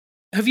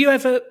Have you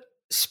ever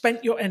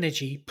spent your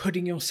energy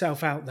putting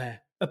yourself out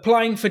there,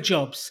 applying for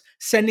jobs,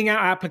 sending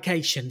out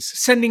applications,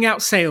 sending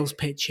out sales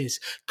pitches,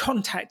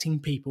 contacting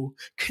people,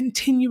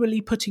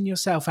 continually putting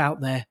yourself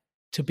out there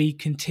to be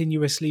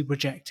continuously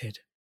rejected?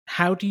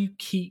 How do you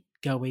keep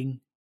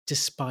going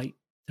despite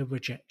the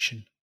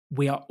rejection?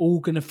 We are all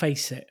going to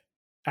face it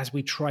as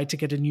we try to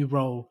get a new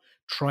role,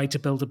 try to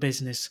build a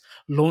business,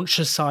 launch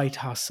a side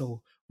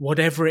hustle,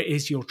 whatever it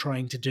is you're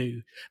trying to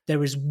do.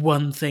 There is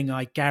one thing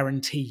I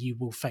guarantee you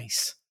will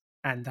face,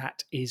 and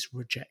that is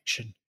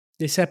rejection.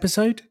 This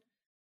episode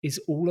is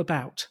all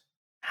about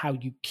how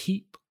you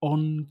keep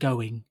on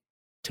going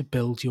to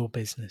build your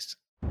business.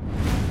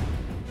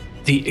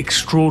 The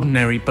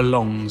extraordinary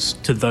belongs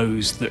to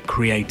those that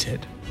create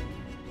it.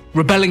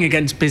 Rebelling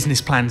against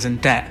business plans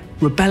and debt,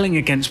 rebelling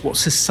against what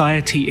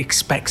society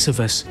expects of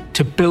us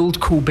to build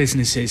cool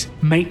businesses,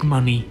 make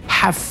money,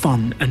 have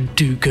fun, and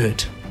do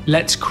good.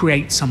 Let's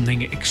create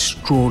something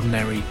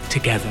extraordinary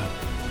together.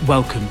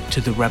 Welcome to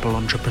the Rebel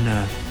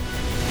Entrepreneur.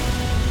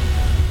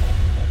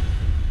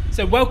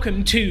 So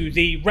welcome to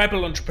the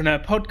Rebel Entrepreneur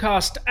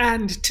podcast,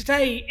 and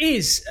today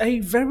is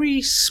a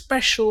very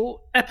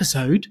special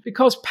episode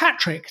because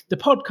Patrick, the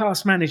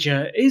podcast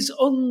manager, is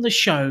on the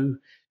show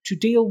to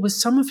deal with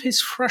some of his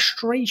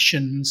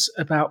frustrations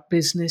about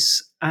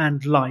business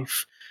and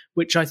life,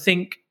 which I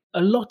think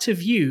a lot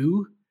of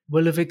you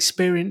will have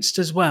experienced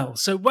as well.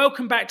 So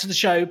welcome back to the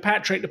show,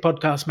 Patrick, the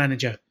podcast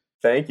manager.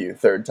 Thank you.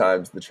 Third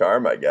time's the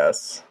charm, I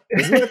guess.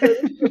 Isn't it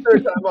the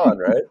third time on,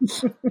 right?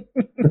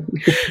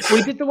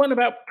 We did the one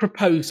about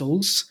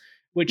proposals,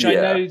 which I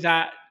know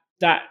that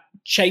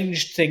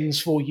changed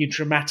things for you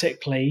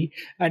dramatically.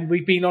 And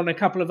we've been on a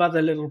couple of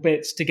other little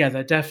bits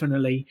together,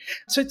 definitely.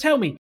 So tell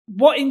me,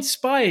 what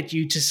inspired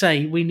you to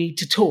say we need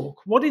to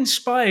talk? What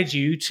inspired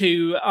you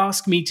to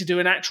ask me to do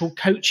an actual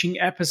coaching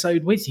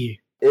episode with you?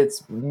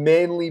 It's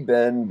mainly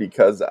been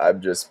because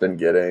I've just been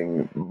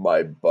getting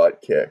my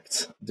butt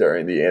kicked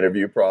during the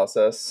interview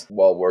process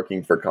while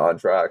working for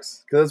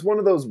contracts. Because it's one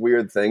of those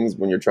weird things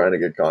when you're trying to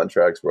get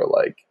contracts where,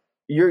 like,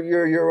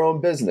 you're your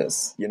own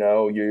business, you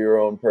know, you're your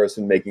own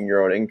person making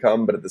your own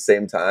income. But at the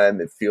same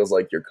time, it feels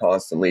like you're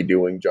constantly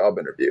doing job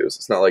interviews.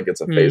 It's not like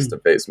it's a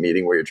face-to-face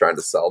meeting where you're trying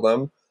to sell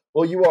them.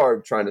 Well, you are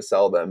trying to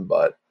sell them,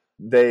 but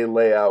they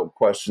lay out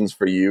questions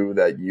for you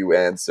that you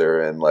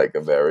answer in like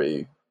a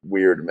very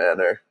weird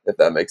manner, if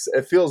that makes sense.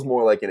 It feels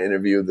more like an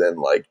interview than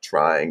like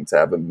trying to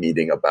have a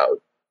meeting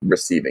about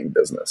receiving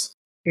business.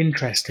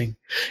 Interesting.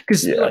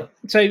 Because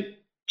so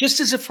just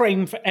as a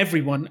frame for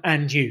everyone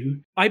and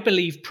you, I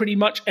believe pretty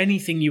much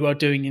anything you are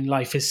doing in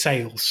life is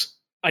sales.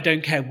 I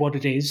don't care what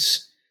it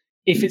is.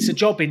 If it's a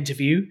job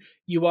interview,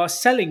 you are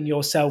selling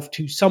yourself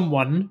to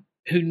someone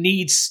who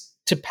needs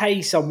to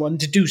pay someone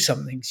to do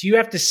something. So you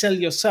have to sell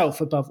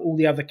yourself above all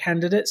the other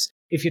candidates.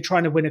 If you're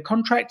trying to win a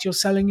contract, you're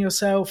selling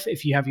yourself.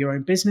 If you have your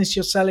own business,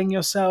 you're selling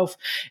yourself.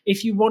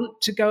 If you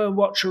want to go and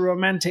watch a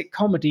romantic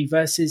comedy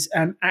versus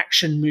an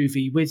action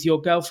movie with your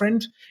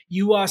girlfriend,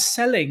 you are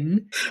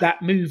selling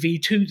that movie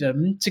to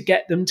them to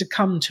get them to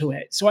come to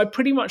it. So I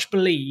pretty much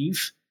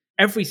believe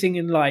everything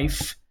in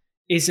life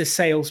is a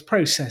sales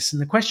process.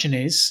 And the question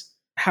is,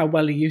 how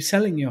well are you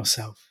selling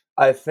yourself?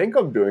 I think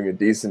I'm doing a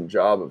decent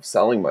job of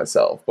selling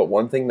myself, but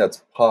one thing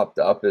that's popped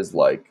up is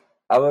like,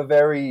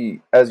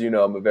 as you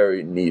know, I'm a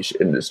very niche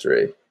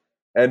industry.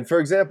 And for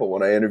example,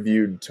 when I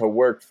interviewed to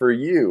work for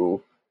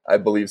you, I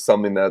believe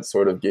something that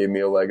sort of gave me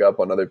a leg up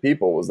on other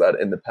people was that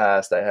in the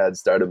past I had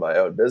started my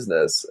own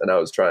business and I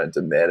was trying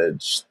to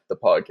manage the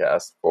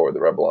podcast for the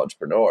Rebel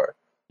Entrepreneur,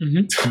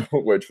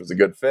 which was a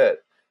good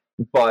fit.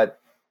 But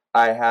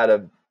I had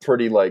a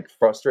pretty like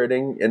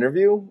frustrating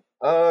interview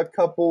a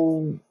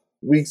couple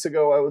weeks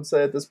ago, I would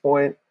say at this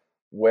point,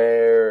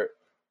 where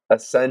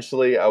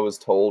essentially I was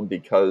told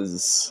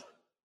because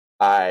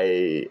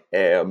I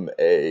am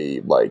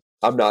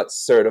I'm not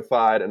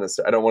certified, and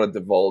I don't want to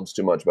divulge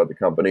too much about the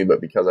company,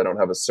 but because I don't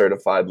have a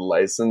certified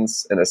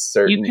license in a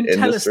certain industry. You can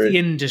tell us the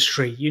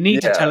industry. You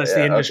need to tell us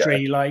the industry,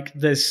 okay. Like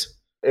this.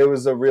 It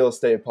was a real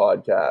estate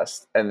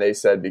podcast, and they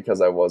said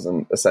because I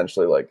wasn't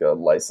essentially like a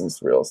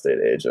licensed real estate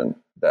agent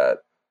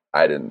that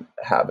I didn't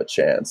have a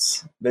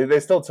chance. They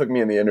still took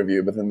me in the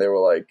interview, but then they were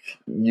like,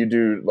 you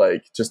do,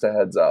 like, just a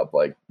heads up,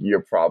 like,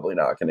 you're probably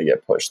not going to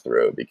get pushed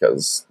through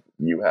because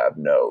you have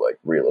no, like,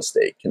 real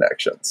estate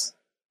connections.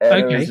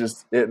 And It was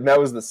just, that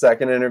was the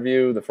second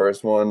interview. The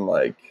first one,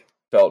 like,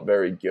 felt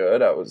very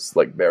good. I was,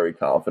 like, very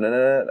confident in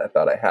it. I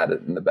thought I had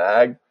it in the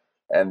bag.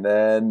 And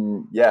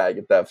then, I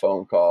get that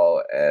phone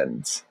call,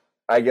 and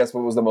I guess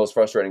what was the most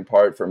frustrating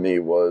part for me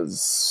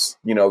was,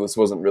 this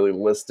wasn't really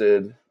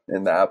listed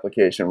in the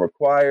application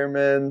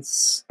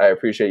requirements. I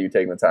appreciate you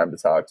taking the time to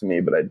talk to me,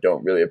 but I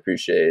don't really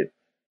appreciate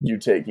you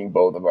taking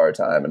both of our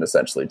time and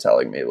essentially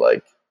telling me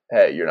like,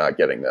 hey, you're not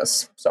getting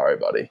this. Sorry,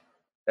 buddy.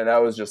 And I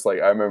was just like,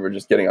 I remember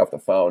just getting off the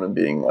phone and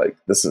being like,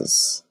 this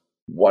is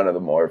one of the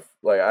more,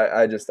 like,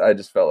 I just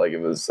felt like I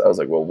was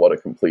like, well, what a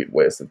complete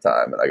waste of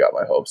time. And I got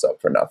my hopes up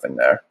for nothing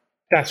there.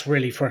 That's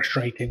really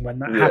frustrating when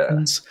that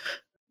happens.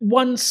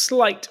 One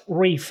slight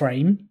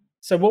reframe.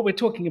 So what we're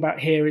talking about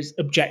here is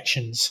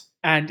objections.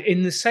 And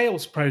in the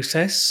sales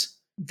process,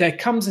 there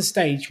comes a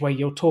stage where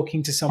you're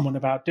talking to someone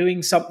about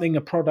doing something,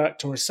 a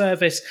product or a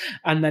service,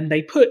 and then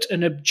they put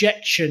an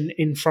objection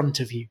in front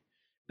of you.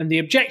 And the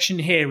objection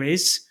here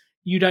is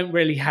you don't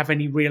really have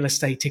any real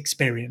estate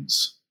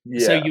experience.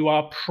 So Yeah. you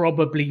are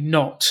probably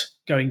not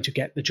going to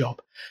get the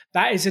job.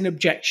 That is an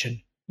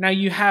objection. Now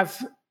you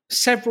have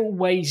several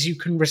ways you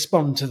can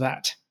respond to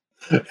that.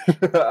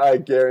 I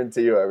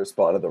guarantee you I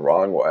responded the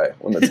wrong way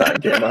when the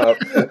time came up.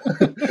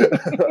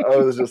 I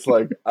was just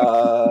like,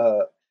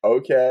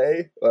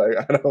 okay. Like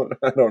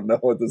I don't know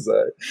what to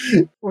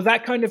say. Well,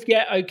 that kind of,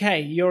 yeah,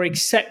 okay, you're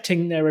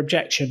accepting their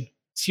objection.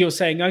 So you're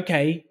saying,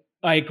 okay,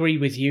 I agree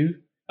with you.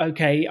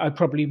 Okay, I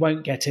probably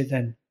won't get it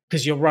then.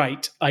 Because you're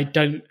right, I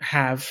don't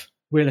have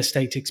real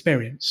estate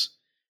experience.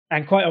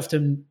 And quite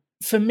often,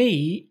 for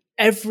me,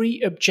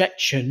 every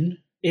objection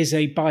is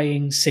a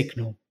buying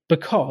signal.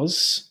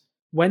 Because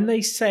when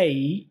they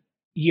say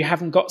you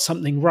haven't got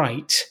something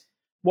right,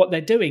 what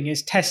they're doing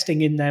is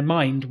testing in their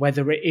mind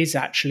whether it is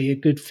actually a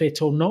good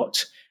fit or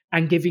not,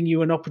 and giving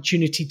you an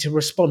opportunity to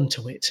respond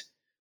to it.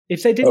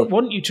 If they didn't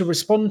want you to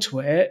respond to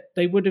it,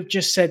 they would have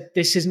just said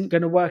this isn't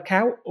going to work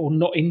out or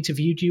not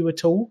interviewed you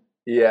at all.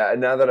 Yeah, and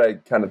now that I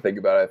kind of think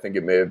about it, I think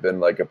it may have been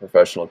like a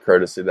professional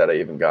courtesy that I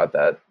even got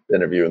that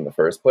interview in the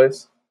first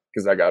place,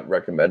 because I got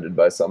recommended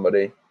by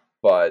somebody.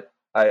 But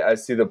I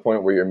see the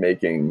point where you're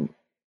making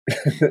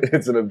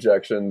it's an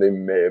objection. They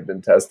may have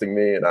been testing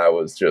me, and I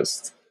was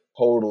just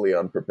totally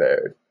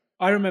unprepared.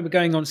 I remember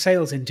going on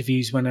sales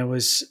interviews when I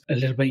was a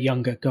little bit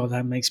younger. God,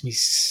 that makes me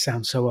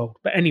sound so old.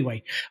 But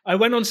anyway, I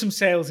went on some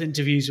sales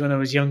interviews when I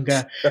was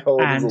younger.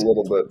 Old is a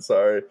little bit,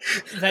 sorry.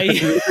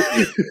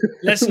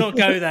 Let's not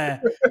go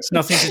there. It's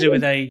nothing to do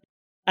with age.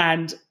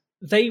 And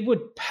they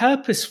would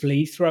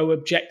purposefully throw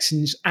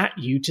objections at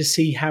you to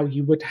see how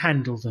you would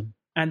handle them.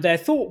 And their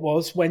thought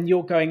was, when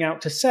you're going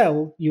out to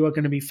sell, you are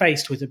going to be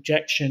faced with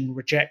objection,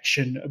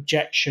 rejection,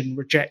 objection,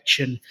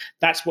 rejection.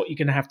 That's what you're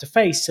going to have to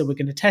face. So we're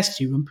going to test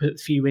you and put a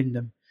few in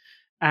them.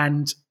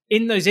 And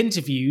in those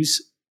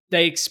interviews,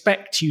 they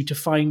expect you to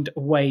find a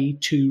way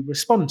to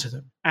respond to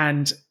them.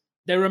 And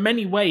there are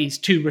many ways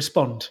to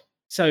respond.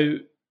 So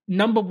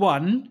number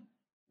one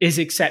is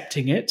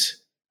accepting it.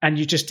 And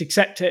you just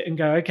accept it and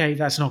go, okay,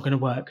 that's not going to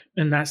work.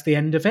 And that's the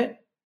end of it.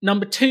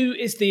 Number two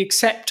is the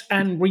accept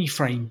and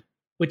reframe,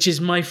 which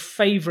is my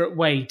favorite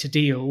way to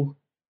deal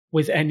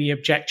with any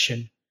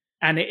objection.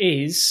 And it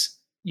is,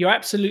 you're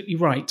absolutely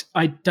right.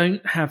 I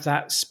don't have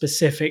that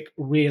specific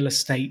real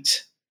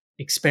estate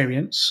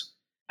experience.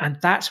 And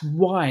that's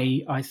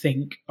why I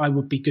think I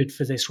would be good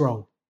for this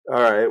role. All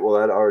right. Well,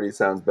 that already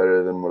sounds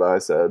better than what I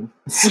said.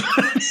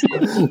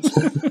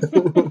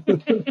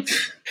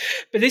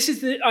 But this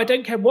is I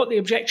don't care what the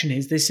objection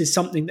is. This is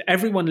something that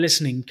everyone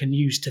listening can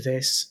use to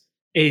this,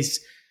 is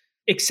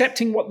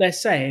accepting what they're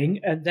saying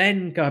and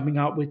then coming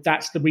up with,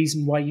 that's the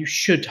reason why you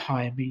should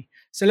hire me.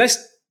 So let's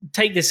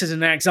take this as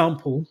an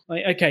example.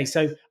 Okay,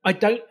 so I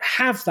don't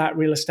have that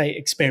real estate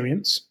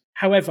experience.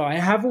 However, I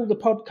have all the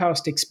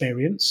podcast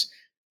experience,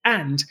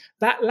 and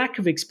that lack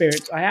of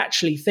experience, I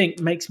actually think,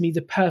 makes me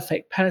the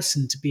perfect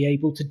person to be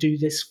able to do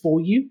this for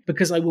you,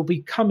 because I will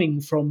be coming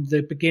from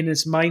the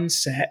beginner's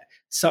mindset,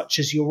 such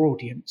as your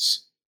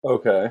audience.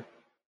 Okay.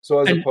 So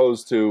as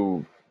opposed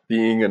to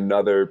being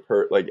another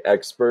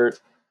expert,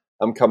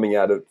 I'm coming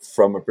at it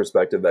from a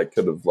perspective that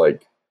could have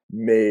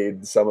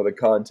made some of the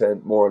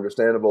content more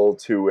understandable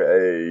to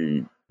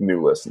a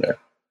new listener.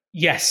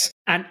 Yes,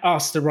 and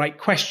asked the right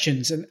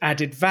questions and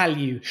added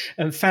value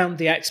and found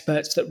the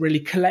experts that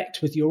really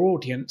collect with your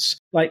audience.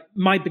 Like,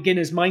 my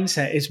beginner's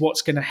mindset is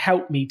what's going to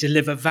help me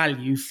deliver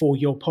value for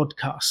your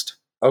podcast.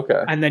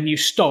 Okay. And then you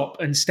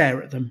stop and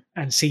stare at them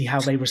and see how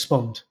they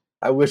respond.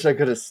 I wish I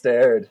could have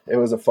stared. It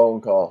was a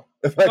phone call.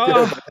 If I could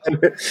have.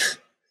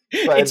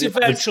 It's a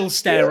virtual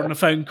stare on a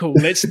phone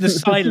call. It's the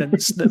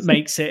silence that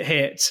makes it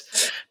hit.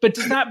 But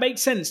does that make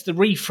sense, the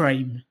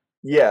reframe?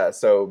 Yeah,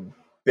 so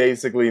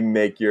basically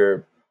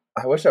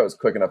I wish I was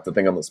quick enough to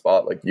think on the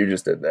spot like you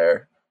just did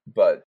there,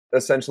 but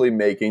essentially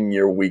making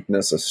your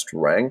weakness a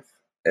strength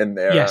in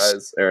their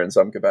eyes, or in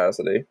some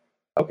capacity.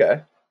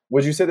 Okay.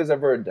 Would you say there's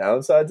ever a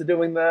downside to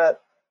doing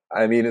that?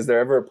 I mean, is there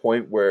ever a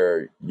point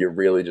where you're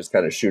really just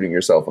kind of shooting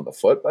yourself in the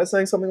foot by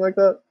saying something like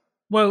that?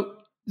 Well,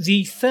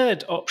 the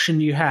third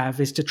option you have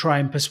is to try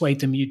and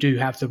persuade them you do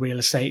have the real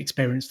estate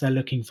experience they're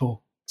looking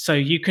for. So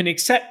you can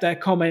accept their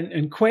comment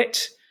and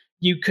quit.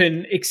 You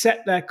can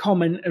accept their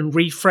comment and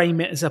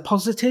reframe it as a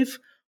positive.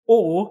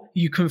 Or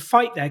you can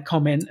fight their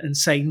comment and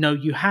say, no,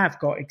 you have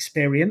got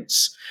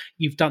experience.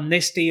 You've done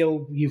this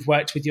deal. You've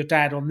worked with your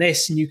dad on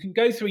this. And you can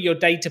go through your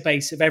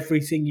database of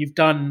everything you've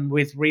done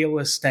with real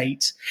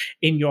estate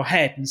in your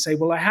head and say,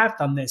 well, I have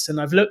done this,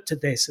 and I've looked at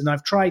this, and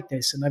I've tried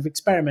this, and I've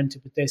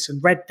experimented with this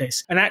and read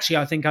this. And actually,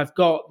 I think I've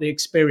got the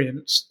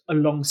experience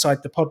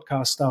alongside the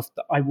podcast stuff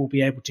that I will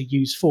be able to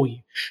use for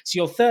you. So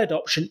your third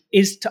option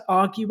is to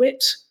argue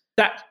it.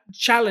 That's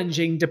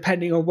challenging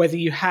depending on whether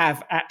you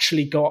have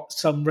actually got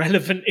some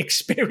relevant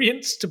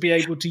experience to be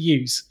able to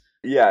use.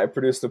 Yeah, I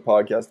produced a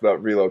podcast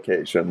about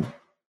relocation.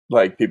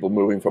 like people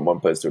moving from one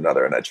place to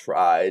another, and I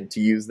tried to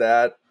use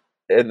that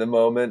in the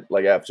moment,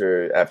 like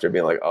after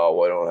being like, oh,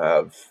 well, I don't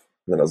have.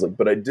 And then I was like,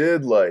 but I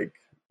did like,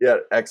 yeah,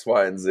 X,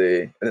 Y, and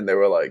Z, and then they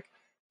were like,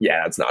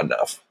 yeah, it's not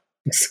enough.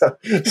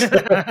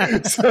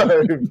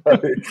 Sorry,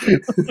 buddy.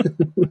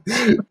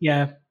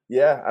 Yeah.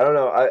 Yeah, I don't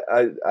know.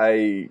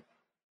 I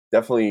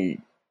definitely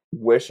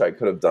wish I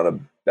could have done a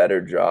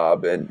better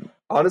job. And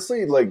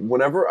honestly, like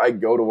whenever I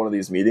go to one of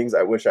these meetings,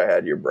 I wish I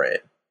had your brain,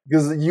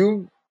 because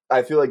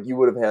I feel like you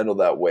would have handled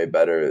that way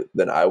better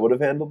than I would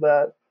have handled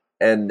that.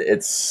 And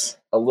it's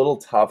a little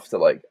tough to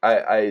like,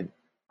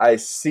 I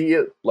see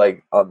it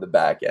like on the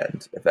back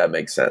end, if that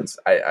makes sense.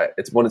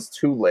 It's when it's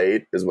too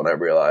late is when I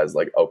realize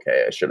like,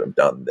 okay, I should have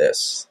done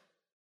this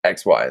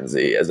X, Y, and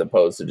Z, as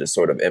opposed to just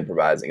sort of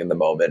improvising in the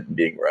moment and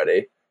being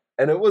ready.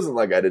 And it wasn't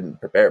like I didn't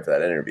prepare for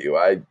that interview.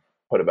 I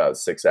put about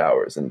 6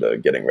 hours into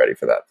getting ready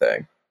for that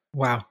thing.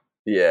 Wow.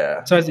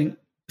 Yeah. So I think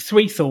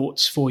 3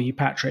 thoughts for you,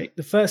 Patrick.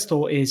 The first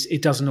thought is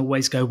it doesn't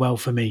always go well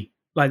for me.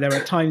 Like there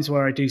are times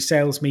where I do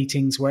sales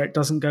meetings where it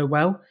doesn't go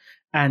well,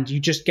 and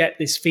you just get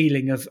this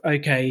feeling of,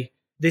 okay,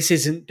 this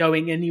isn't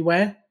going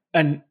anywhere.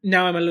 And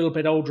now I'm a little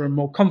bit older and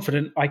more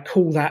confident, I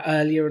call that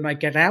earlier and I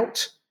get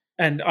out.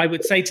 And I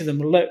would say to them,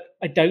 look,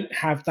 I don't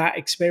have that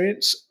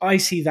experience. I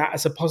see that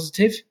as a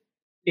positive.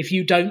 If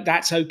you don't,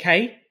 that's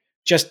okay.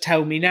 Just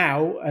tell me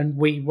now and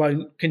we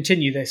won't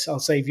continue this. I'll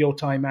save your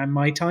time and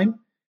my time.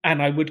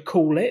 And I would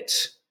call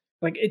it.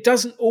 Like, it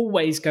doesn't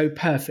always go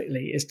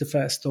perfectly, is the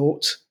first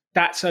thought.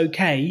 That's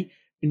okay.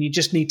 And you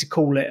just need to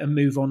call it and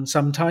move on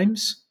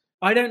sometimes.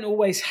 I don't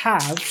always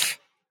have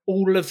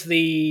all of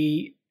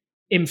the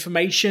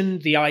information,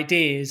 the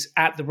ideas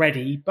at the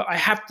ready, but I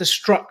have the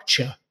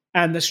structure.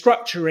 And the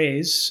structure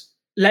is,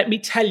 let me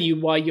tell you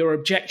why your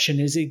objection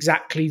is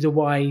exactly the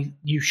why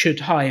you should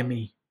hire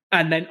me.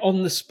 And then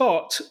on the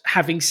spot,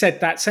 having said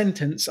that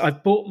sentence,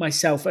 I've bought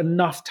myself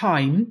enough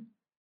time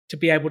to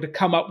be able to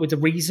come up with a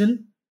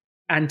reason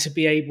and to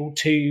be able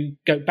to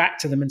go back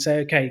to them and say,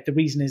 okay, the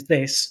reason is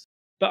this.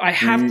 But I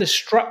have the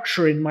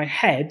structure in my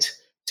head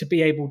to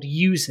be able to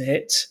use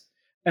it.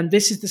 And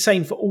this is the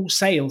same for all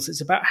sales.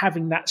 It's about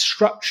having that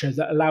structure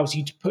that allows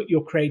you to put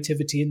your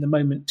creativity in the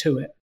moment to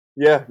it.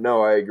 Yeah,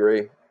 no, I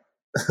agree.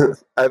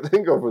 I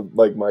think over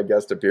like my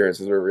guest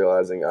appearances, we're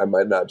realizing I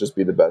might not just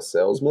be the best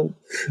salesman.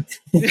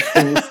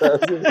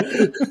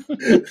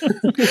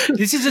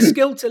 This is a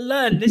skill to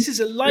learn. This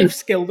is a life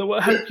skill that will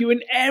help you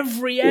in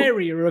every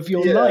area of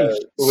your life.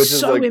 Which is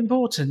so like,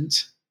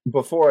 important.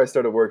 Before I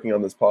started working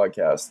on this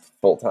podcast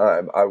full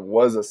time, I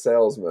was a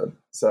salesman.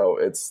 So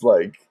it's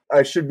like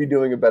I should be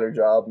doing a better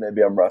job.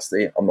 Maybe I'm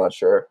rusty. I'm not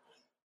sure.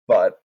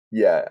 But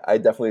yeah, I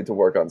definitely need to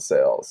work on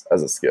sales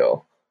as a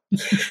skill.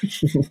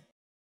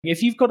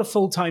 If you've got a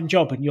full-time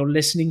job and you're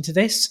listening to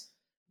this,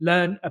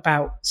 learn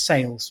about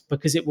sales,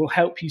 because it will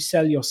help you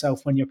sell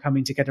yourself when you're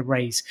coming to get a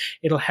raise.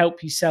 It'll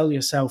help you sell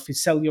yourself,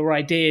 sell your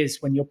ideas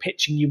when you're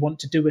pitching you want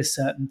to do a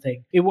certain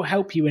thing. It will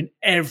help you in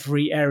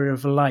every area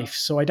of life.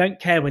 So I don't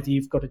care whether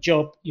you've got a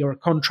job, you're a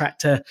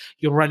contractor,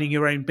 you're running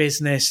your own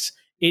business.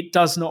 It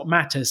does not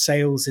matter.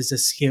 Sales is a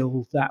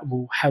skill that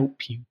will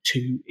help you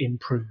to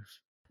improve.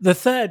 The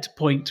third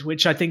point,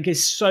 which I think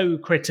is so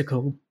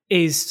critical,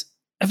 is,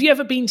 have you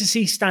ever been to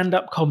see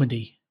stand-up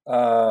comedy?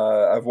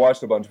 I've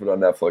watched a bunch of it on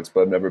Netflix,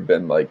 but I've never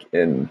been like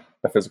in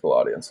a physical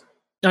audience.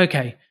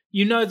 Okay.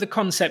 You know the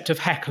concept of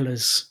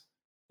hecklers.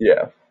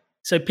 Yeah.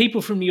 So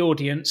people from the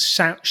audience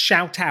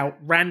shout out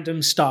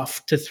random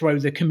stuff to throw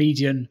the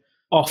comedian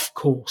off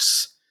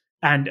course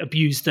and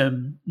abuse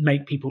them,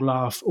 make people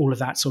laugh, all of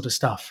that sort of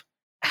stuff.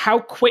 How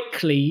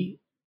quickly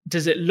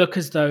does it look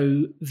as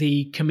though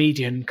the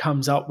comedian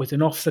comes up with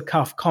an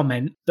off-the-cuff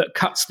comment that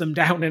cuts them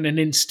down in an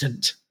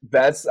instant?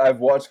 I've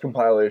watched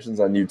compilations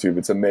on YouTube.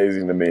 It's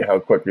amazing to me how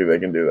quickly they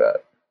can do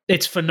that.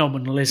 It's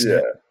phenomenal, isn't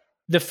it?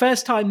 The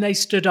first time they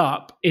stood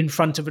up in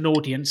front of an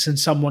audience and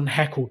someone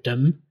heckled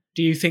them,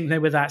 do you think they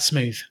were that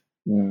smooth?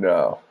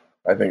 No.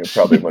 I think it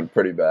probably went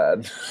pretty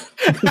bad.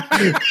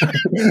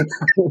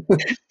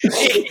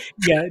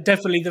 Yeah,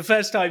 definitely. The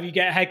first time you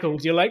get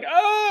heckled, you're like,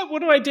 oh, what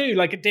do I do?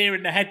 Like a deer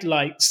in the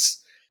headlights.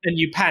 And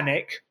you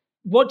panic.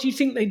 What do you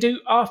think they do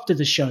after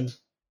the show?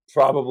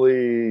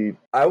 Probably,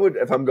 I would,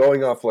 if I'm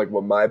going off like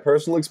what my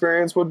personal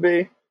experience would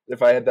be,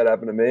 if I had that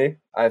happen to me,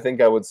 I think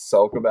I would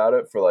sulk about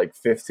it for like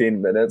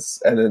 15 minutes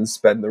and then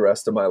spend the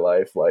rest of my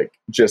life like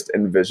just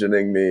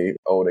envisioning me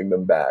owning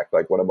them back.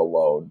 Like when I'm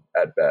alone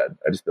at bed,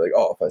 I'd just be like,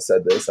 oh, if I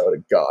said this, I would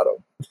have got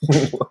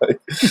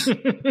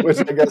them. Which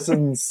I guess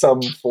in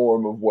some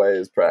form of way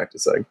is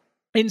practicing.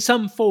 In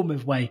some form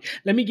of way.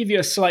 Let me give you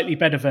a slightly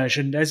better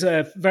version. There's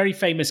a very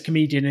famous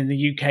comedian in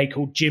the UK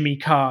called Jimmy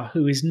Carr,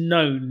 who is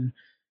known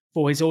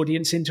for his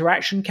audience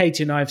interaction.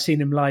 Katie and I have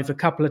seen him live a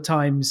couple of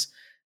times,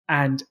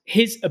 and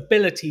his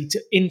ability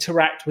to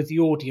interact with the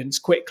audience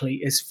quickly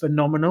is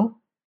phenomenal.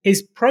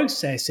 His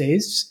process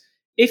is,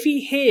 if he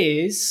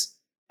hears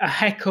a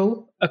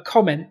heckle, a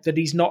comment that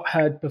he's not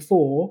heard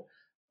before,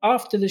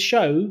 after the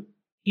show,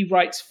 he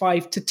writes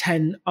 5 to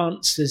 10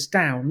 answers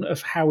down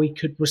of how he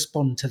could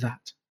respond to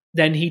that.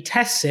 Then he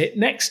tests it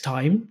next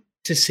time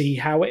to see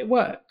how it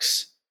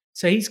works.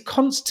 So he's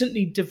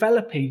constantly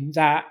developing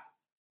that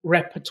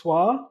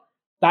repertoire,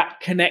 that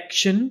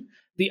connection,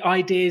 the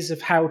ideas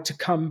of how to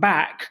come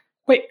back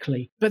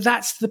quickly. But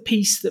that's the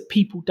piece that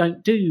people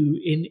don't do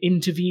in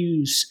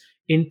interviews,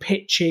 in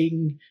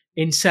pitching,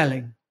 in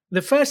selling.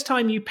 The first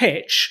time you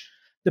pitch,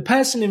 the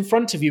person in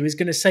front of you is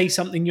going to say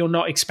something you're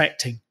not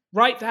expecting.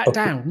 Write that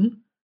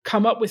down,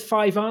 come up with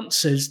 5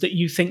 answers that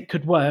you think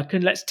could work,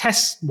 and let's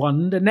test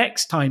one the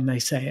next time they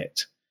say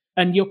it.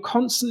 And you're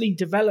constantly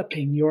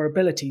developing your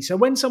ability. So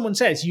when someone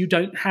says you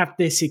don't have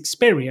this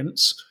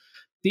experience,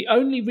 the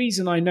only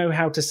reason I know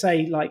how to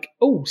say, like,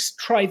 oh,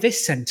 try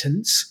this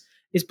sentence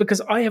is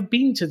because I have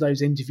been to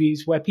those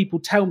interviews where people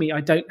tell me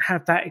I don't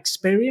have that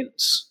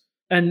experience.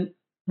 And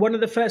one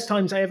of the first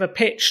times I ever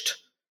pitched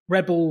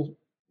Rebel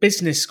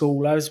Business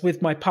School, I was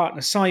with my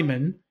partner,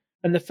 Simon.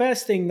 And the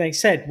first thing they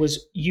said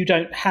was, you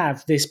don't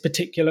have this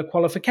particular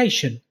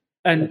qualification.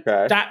 And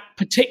that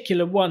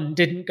particular one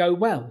didn't go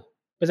well.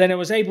 But then I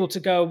was able to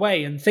go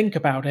away and think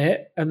about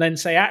it and then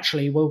say,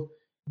 actually, well,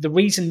 the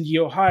reason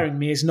you're hiring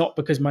me is not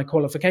because of my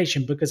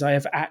qualification, because I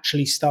have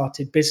actually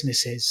started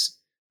businesses.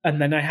 And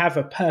then I have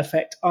a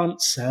perfect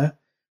answer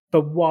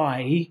for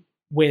why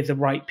we're the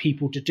right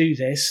people to do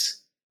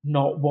this,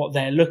 not what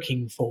they're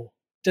looking for.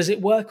 Does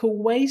it work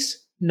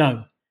always?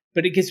 No.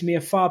 But it gives me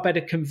a far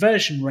better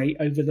conversion rate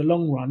over the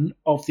long run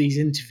of these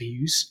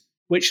interviews,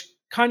 which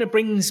kind of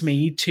brings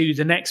me to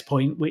the next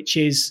point, which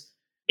is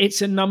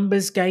it's a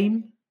numbers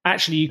game.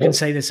 Actually, you can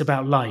say this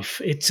about life.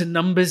 It's a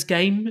numbers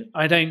game.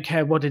 I don't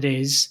care what it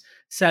is.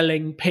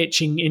 Selling,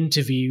 pitching,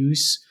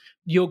 interviews.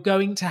 You're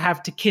going to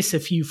have to kiss a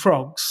few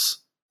frogs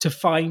to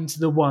find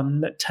the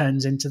one that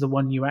turns into the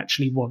one you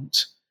actually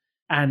want.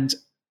 And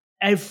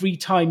every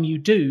time you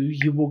do,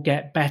 you will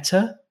get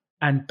better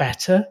and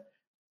better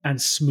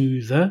and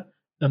smoother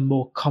and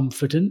more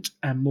confident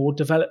and more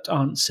developed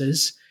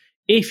answers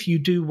if you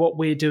do what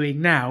we're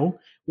doing now,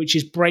 which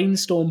is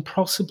brainstorm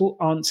possible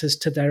answers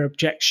to their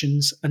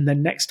objections, and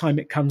then next time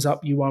it comes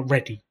up, you are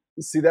ready.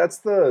 See,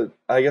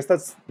 I guess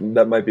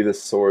that might be the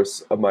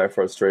source of my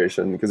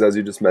frustration, because as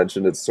you just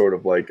mentioned, it's sort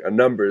of like a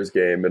numbers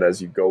game, and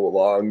as you go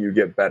along, you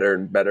get better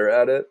and better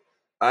at it.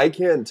 I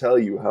can't tell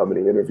you how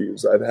many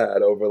interviews I've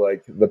had over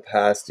like the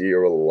past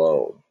year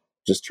alone,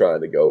 just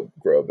trying to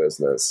grow a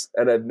business.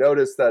 And I've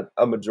noticed that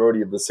a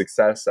majority of the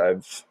success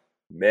I've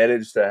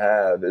managed to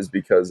have is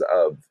because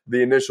of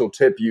the initial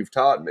tip you've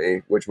taught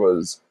me, which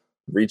was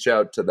reach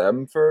out to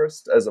them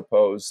first, as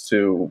opposed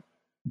to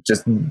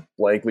just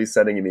blankly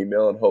sending an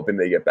email and hoping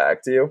they get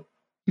back to you.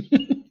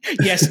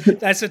 Yes,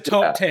 that's a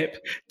top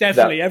tip.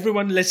 Definitely.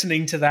 Everyone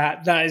listening to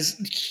that is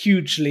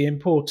hugely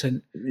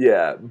important.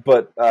 Yeah,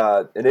 but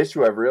an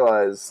issue I've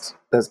realized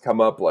has come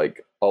up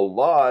like a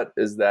lot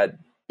is that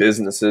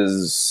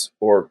businesses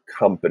or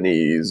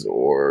companies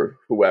or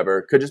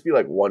whoever could just be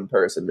like one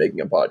person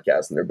making a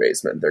podcast in their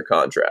basement, their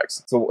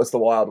contracts. So it's the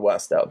Wild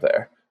West out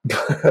there.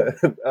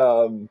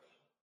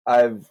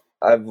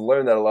 I've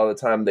learned that a lot of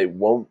the time they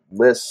won't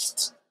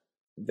list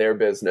their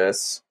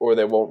business, or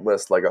they won't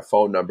list like a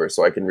phone number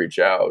so I can reach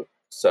out.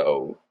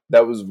 So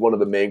that was one of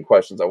the main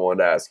questions I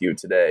wanted to ask you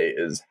today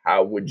is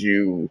how would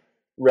you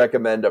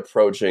recommend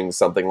approaching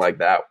something like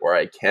that where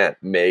I can't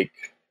make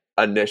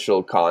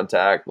initial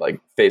contact,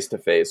 like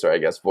face-to-face, or I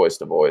guess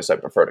voice-to-voice? I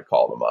prefer to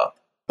call them up.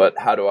 But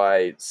how do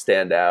I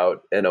stand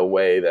out in a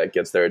way that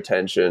gets their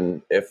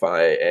attention if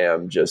I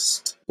am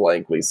just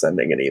blankly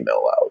sending an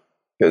email out?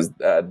 Because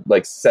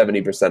like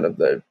 70% of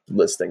the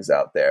listings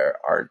out there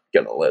aren't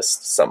going to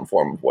list some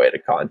form of way to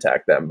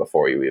contact them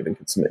before you even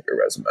can submit your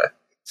resume.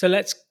 So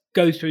let's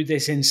go through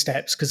this in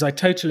steps, because I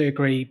totally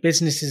agree.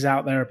 Businesses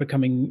out there are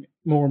becoming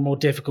more and more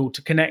difficult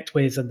to connect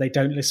with, and they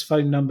don't list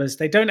phone numbers.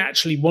 They don't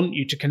actually want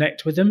you to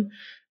connect with them.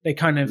 They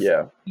kind of,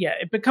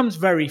 it becomes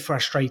very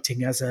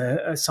frustrating as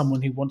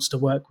someone who wants to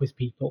work with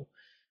people.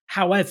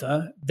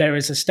 However, there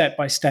is a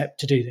step-by-step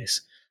to do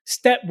this.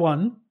 Step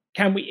 1,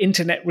 can we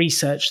internet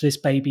research this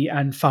baby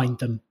and find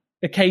them?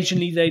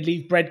 Occasionally they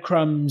leave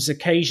breadcrumbs.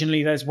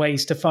 Occasionally there's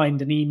ways to find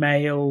an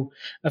email,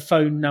 a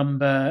phone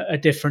number, a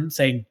different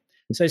thing.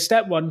 So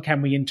step 1,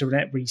 can we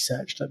internet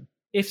research them?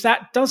 If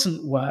that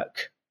doesn't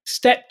work,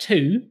 step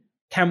 2,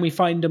 can we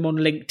find them on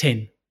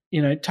LinkedIn?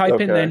 Type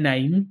in their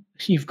name.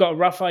 You've got a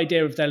rough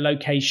idea of their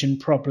location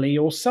probably,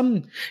 or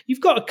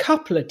you've got a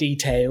couple of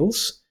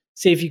details.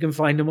 See if you can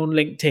find them on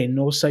LinkedIn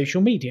or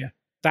social media.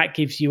 That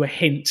gives you a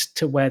hint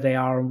to where they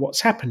are and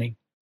what's happening.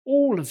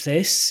 All of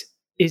this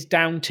is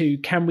down to,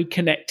 can we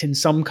connect in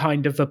some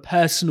kind of a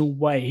personal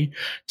way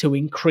to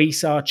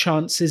increase our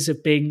chances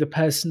of being the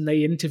person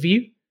they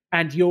interview?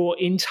 And your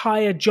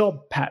entire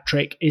job,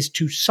 Patrick, is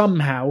to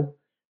somehow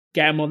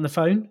get them on the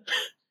phone,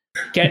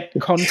 get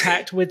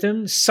contact with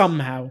them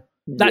somehow.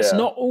 That's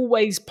not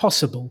always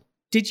possible.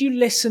 Did you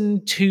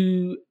listen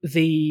to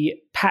the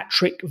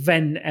Patrick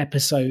Venn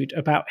episode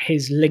about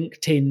his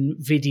LinkedIn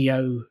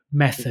video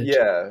method?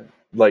 Yeah,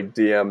 like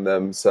DM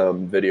them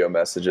some video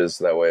messages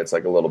so that way it's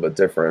like a little bit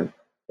different.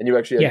 And you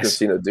actually had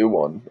Christina do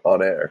one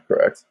on air,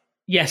 correct?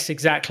 Yes,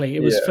 exactly.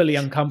 It was fully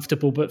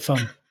uncomfortable but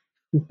fun.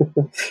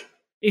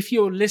 If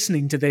you're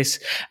listening to this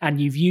and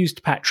you've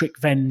used Patrick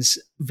Venn's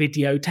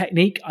video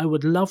technique, I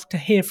would love to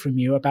hear from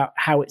you about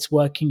how it's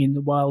working in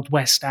the Wild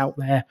West out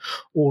there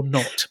or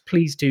not.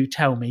 Please do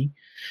tell me.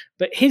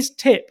 But his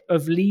tip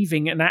of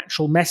leaving an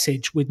actual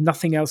message with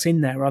nothing else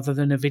in there other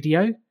than a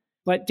video,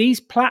 like these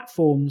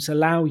platforms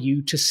allow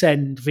you to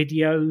send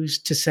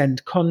videos, to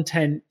send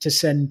content, to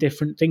send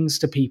different things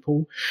to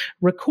people.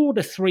 Record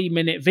a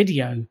 3-minute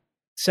video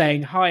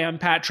saying, "Hi, I'm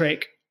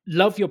Patrick.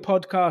 Love your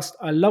podcast.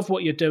 I love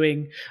what you're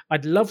doing.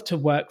 I'd love to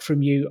work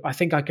from you. I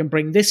think I can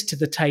bring this to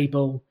the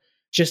table.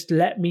 Just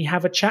let me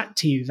have a chat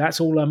to you. That's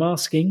all I'm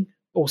asking."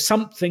 Or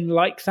something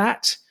like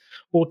that.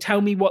 Or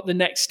tell me what the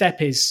next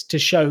step is to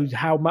show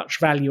how much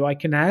value I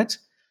can add.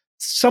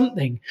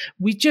 Something.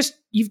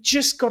 You've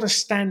just got to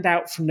stand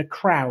out from the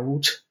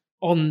crowd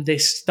on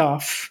this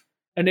stuff.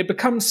 And it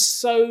becomes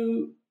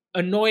so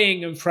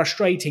annoying and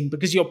frustrating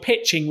because you're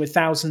pitching with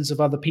thousands of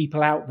other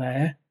people out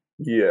there.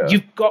 Yeah.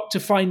 You've got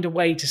to find a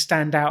way to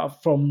stand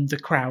out from the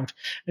crowd.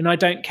 And I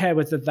don't care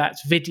whether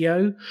that's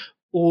video,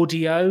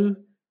 audio,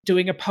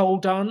 doing a pole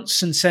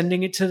dance and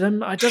sending it to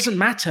them. It doesn't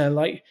matter.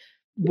 Like,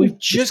 we've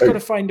just got to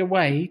find a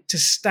way to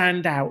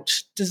stand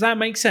out. Does that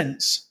make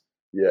sense?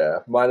 Yeah,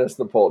 minus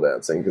the pole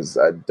dancing, because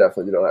I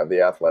definitely don't have the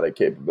athletic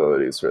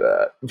capabilities for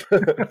that.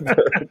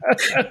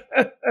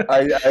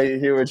 I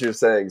hear what you're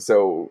saying.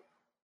 So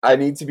I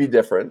need to be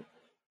different.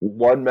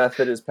 One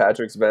method is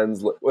Patrick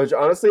Venn's, which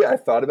honestly, I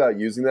thought about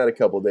using that a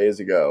couple days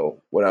ago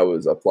when I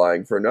was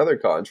applying for another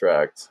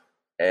contract,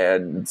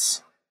 and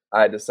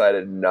I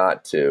decided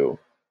not to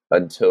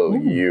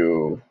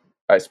until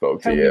I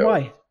spoke to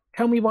you.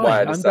 Tell me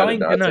why. I'm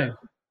dying to know.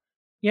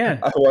 Yeah.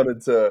 I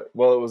wanted to,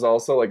 well, it was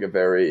also like a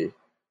very,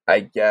 I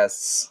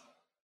guess,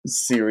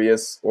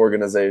 serious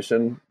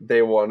organization.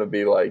 They want to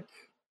be like,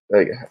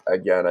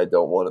 again, I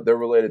don't want to, they're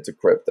related to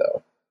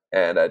crypto.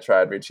 And I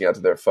tried reaching out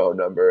to their phone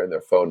number, and their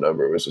phone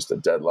number was just a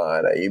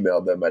deadline. I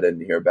emailed them. I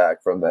didn't hear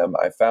back from them.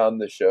 I found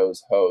the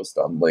show's host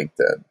on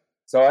LinkedIn.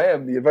 So I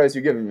am the advice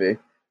you're giving me.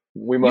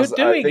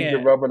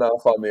 You're rubbing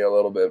off on me a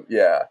little bit.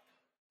 Yeah.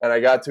 And I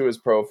got to his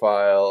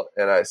profile,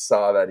 and I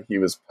saw that he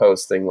was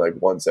posting like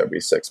once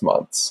every 6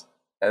 months.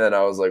 And then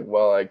I was like,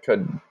 well, I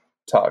could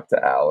talk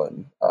to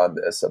Alan on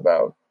this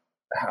about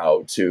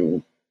how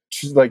to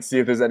like see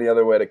if there's any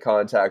other way to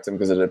contact him,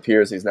 because it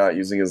appears he's not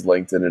using his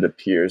LinkedIn. It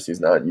appears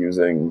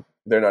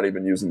they're not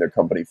even using their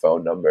company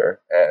phone number,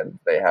 and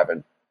they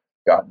haven't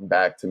gotten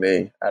back to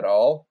me at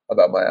all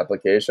about my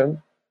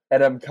application.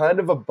 And I'm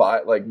kind of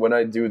like when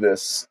I do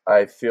this,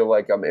 I feel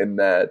like I'm in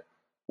that,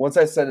 once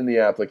I send in the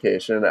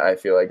application, I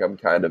feel like I'm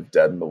kind of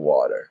dead in the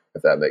water,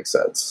 if that makes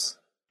sense.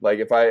 Like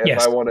if I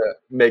want to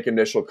make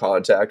initial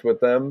contact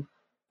with them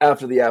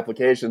after the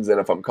application's in,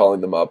 if I'm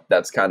calling them up,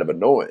 that's kind of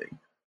annoying.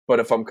 But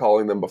if I'm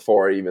calling them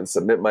before I even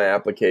submit my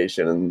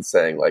application and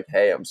saying like,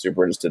 hey, I'm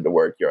super interested to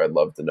work here, I'd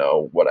love to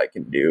know what I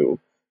can do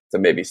to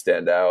maybe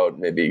stand out,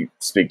 maybe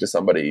speak to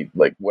somebody,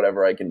 like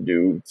whatever I can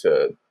do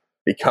to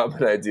become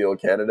an ideal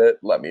candidate,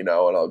 let me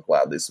know and I'll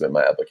gladly submit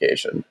my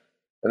application.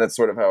 And that's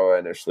sort of how I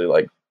initially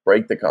like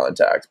break the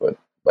contact. But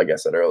like I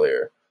said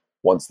earlier,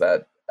 once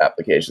that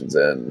application's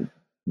in,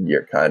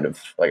 you're kind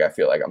of like, I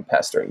feel like I'm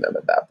pestering them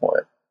at that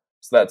point.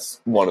 So that's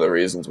one of the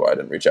reasons why I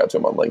didn't reach out to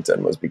him on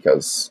LinkedIn, was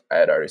because I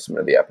had already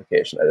submitted the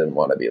application. I didn't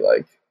want to be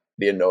like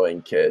the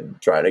annoying kid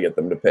trying to get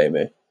them to pay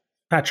me.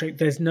 Patrick,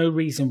 there's no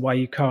reason why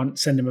you can't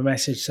send him a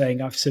message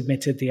saying, I've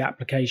submitted the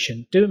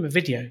application. Do him a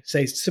video.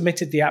 Say,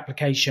 submitted the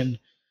application.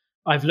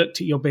 I've looked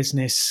at your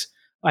business.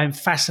 I'm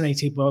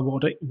fascinated by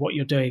what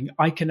you're doing.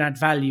 I can add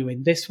value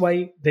in this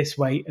way,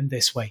 and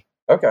this way.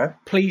 Okay.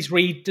 Please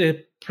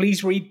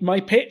read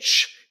my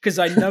pitch, because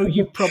I know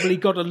you've probably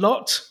got a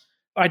lot.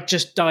 I'm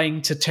just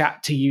dying to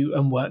chat to you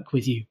and work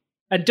with you.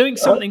 And doing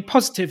something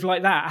positive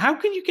like that, how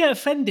can you get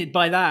offended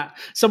by that?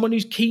 Someone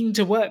who's keen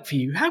to work for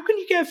you, how can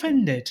you get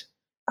offended?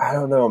 I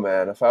don't know,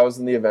 man. If I was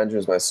in the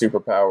Avengers, my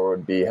superpower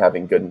would be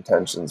having good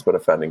intentions but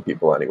offending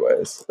people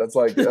anyways. That's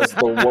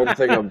the one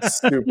thing I'm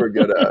super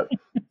good at.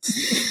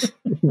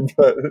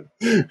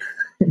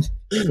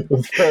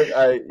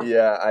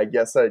 I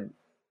guess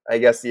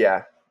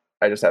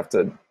I just have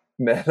to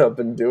man up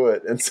and do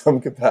it in some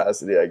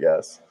capacity, I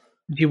guess.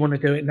 Do you want to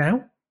do it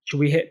now? Should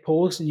we hit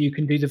pause and you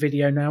can do the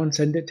video now and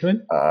send it to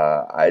him?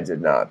 I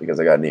did not, because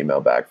I got an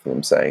email back from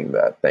him saying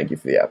that thank you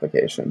for the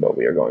application, but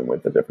we are going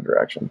with a different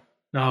direction.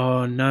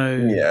 Oh, no.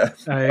 Yeah.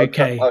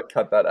 Okay. I'll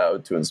cut that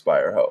out to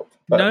inspire hope.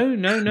 But...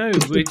 No.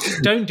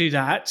 Don't do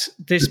that.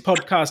 This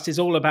podcast is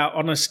all about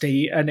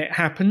honesty, and it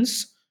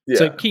happens. Yeah.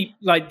 So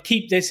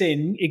keep this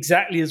in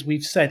exactly as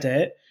we've said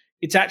it.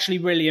 It's actually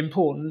really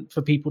important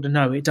for people to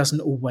know it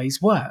doesn't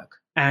always work.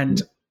 And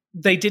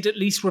they did at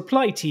least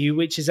reply to you,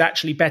 which is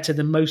actually better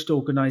than most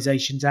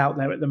organizations out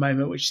there at the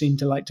moment, which seem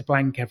to like to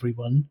blank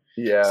everyone.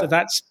 Yeah. So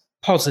that's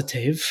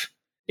positive.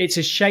 It's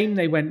a shame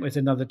they went with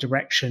another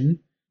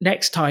direction.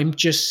 Next time,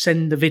 just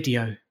send the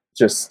video.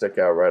 Just stick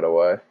out right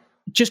away.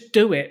 Just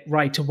do it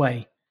right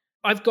away.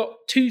 I've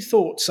got 2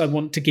 thoughts I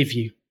want to give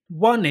you.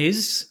 One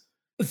is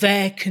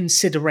their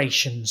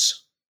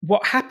considerations.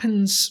 What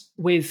happens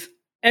with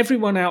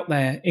everyone out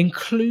there,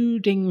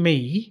 including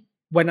me,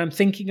 when I'm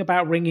thinking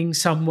about ringing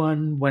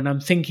someone, when I'm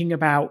thinking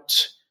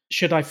about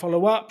should I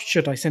follow up,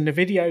 should I send a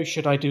video,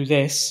 should I do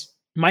this,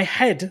 my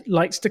head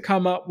likes to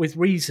come up with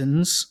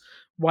reasons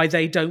why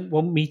they don't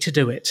want me to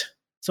do it.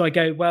 So I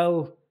go,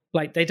 well,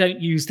 like they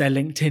don't use their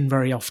LinkedIn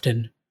very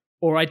often,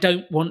 or I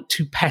don't want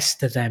to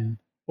pester them,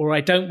 or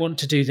I don't want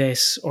to do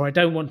this, or I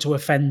don't want to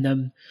offend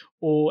them,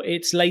 or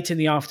it's late in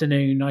the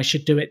afternoon, I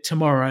should do it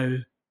tomorrow,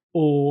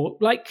 or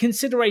like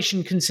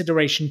consideration.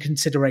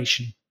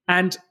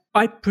 And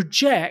I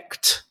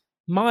project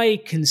my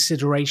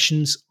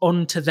considerations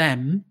onto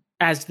them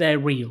as they're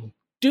real.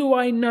 Do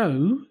I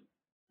know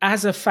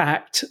as a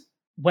fact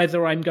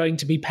whether I'm going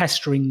to be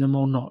pestering them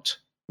or not?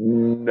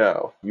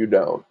 No, you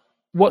don't.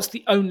 What's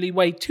the only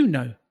way to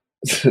know?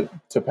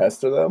 To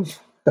pester them?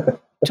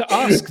 To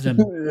ask them.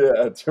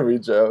 Yeah, to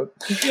reach out.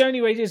 The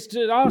only way is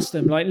to ask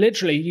them. Like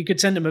literally, you could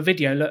send them a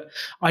video. Look,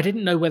 I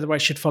didn't know whether I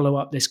should follow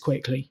up this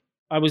quickly.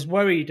 I was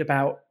worried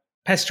about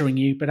pestering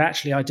you, but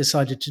actually I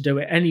decided to do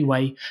it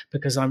anyway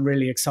because I'm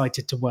really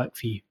excited to work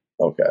for you.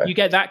 Okay. You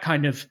get that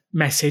kind of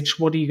message.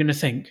 What are you going to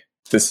think?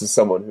 This is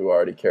someone who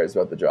already cares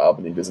about the job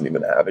and he doesn't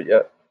even have it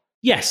yet.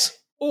 Yes.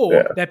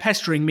 Or they're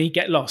pestering me,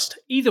 get lost.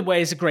 Either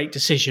way is a great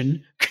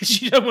decision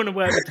because you don't want to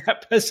work with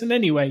that person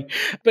anyway.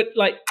 But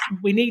like,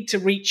 we need to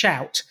reach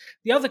out.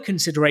 The other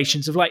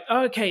considerations of like,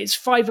 oh, okay, it's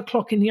 5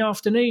 o'clock in the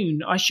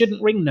afternoon. I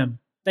shouldn't ring them.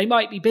 They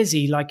might be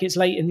busy, like it's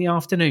late in the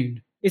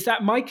afternoon. Is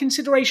that my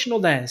consideration or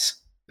theirs?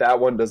 That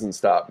one doesn't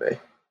stop me.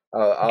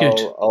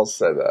 I'll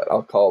say that.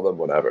 I'll call them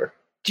whenever.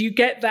 Do you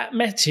get that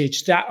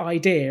message, that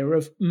idea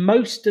of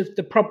most of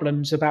the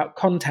problems about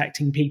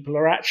contacting people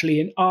are actually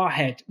in our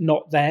head,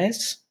 not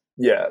theirs?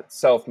 Yeah,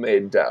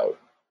 self-made doubt.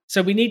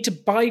 So we need to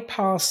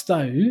bypass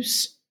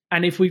those.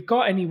 And if we've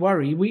got any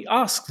worry, we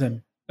ask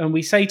them and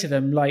we say to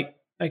them, like,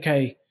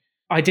 okay,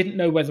 I didn't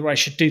know whether I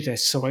should do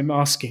this, so I'm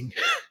asking.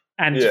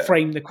 And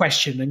frame the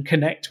question and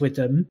connect with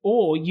them.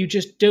 Or you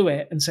just do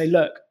it and say,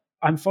 look,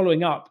 I'm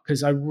following up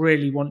because I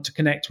really want to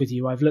connect with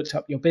you. I've looked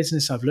up your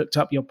business. I've looked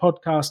up your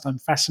podcast. I'm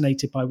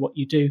fascinated by what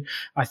you do.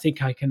 I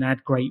think I can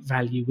add great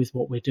value with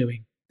what we're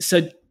doing.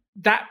 So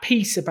that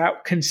piece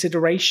about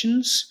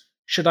considerations,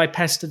 should I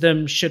pester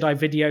them? Should I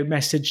video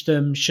message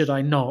them? Should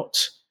I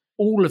not?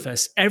 All of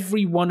us,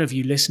 every one of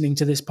you listening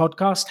to this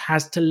podcast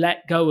has to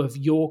let go of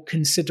your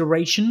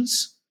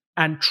considerations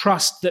and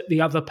trust that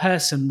the other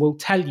person will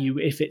tell you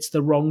if it's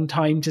the wrong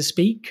time to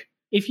speak.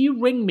 If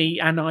you ring me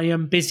and I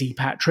am busy,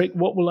 Patrick,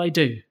 what will I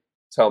do?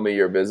 Tell me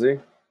you're busy?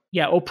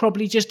 Yeah, or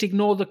probably just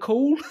ignore the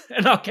call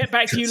and I'll get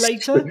back to you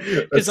later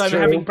because I'm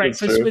having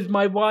breakfast with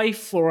my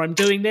wife, or I'm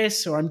doing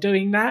this or I'm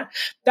doing that.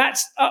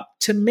 That's up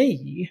to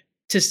me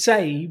to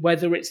say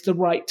whether it's the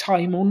right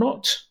time or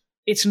not.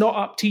 It's not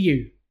up to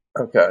you.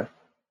 Okay.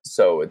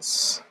 So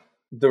it's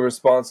the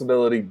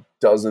responsibility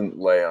doesn't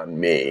lay on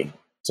me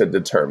to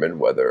determine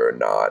whether or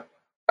not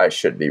I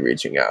should be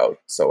reaching out.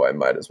 So I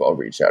might as well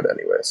reach out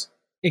anyways.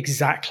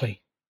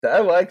 Exactly. I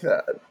like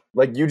that.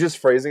 Like, you just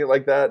phrasing it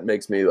like that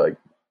makes me like,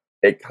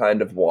 it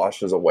kind of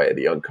washes away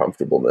the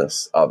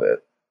uncomfortableness of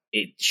it.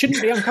 It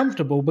shouldn't be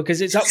uncomfortable because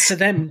it's up to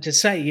them to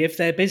say if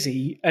they're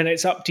busy, and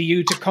it's up to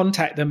you to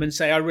contact them and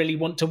say, I really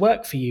want to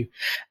work for you.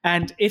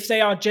 And if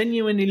they are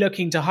genuinely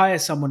looking to hire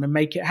someone and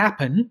make it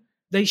happen,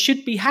 they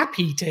should be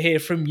happy to hear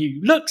from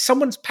you. Look,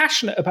 someone's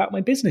passionate about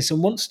my business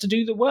and wants to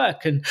do the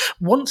work and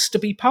wants to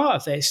be part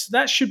of this.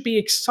 That should be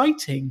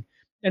exciting.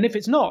 And if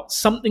it's not,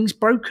 something's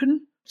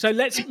broken. So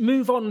let's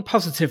move on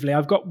positively.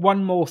 I've got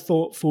one more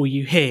thought for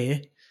you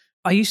here.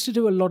 I used to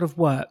do a lot of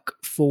work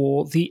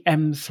for the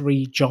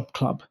M3 Job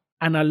Club,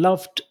 and I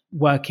loved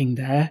working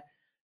there.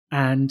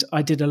 And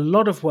I did a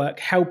lot of work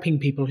helping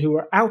people who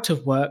were out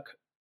of work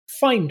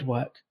find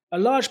work. A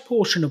large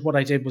portion of what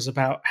I did was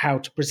about how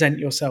to present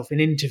yourself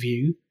in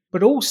interview,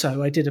 but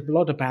also I did a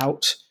lot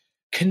about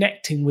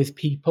connecting with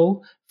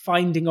people,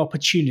 finding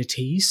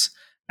opportunities,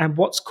 and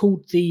what's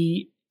called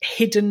the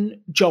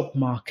hidden job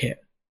market.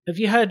 Have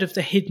you heard of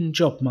the hidden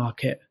job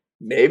market?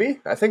 Maybe.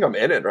 I think I'm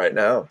in it right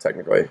now,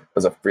 technically,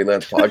 as a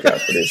freelance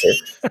podcast producer.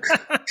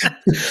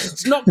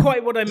 It's not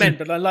quite what I meant,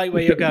 but I like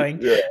where you're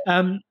going.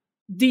 Yeah.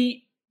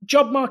 The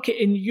job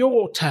market in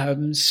your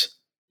terms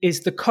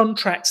is the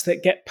contracts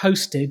that get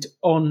posted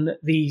on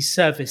these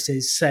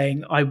services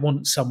saying, I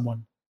want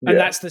someone. And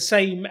that's the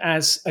same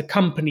as a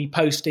company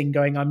posting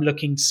going, I'm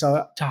looking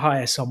to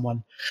hire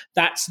someone.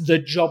 That's the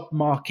job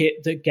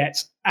market that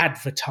gets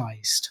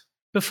advertised.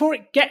 Before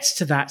it gets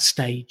to that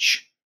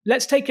stage,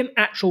 let's take an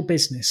actual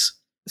business.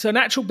 So an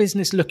actual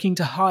business looking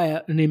to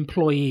hire an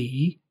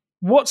employee,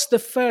 what's the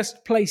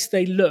first place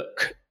they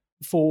look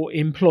for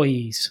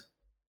employees?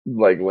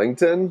 Like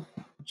LinkedIn,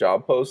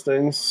 job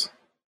postings,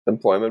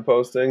 employment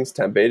postings,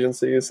 temp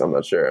agencies. I'm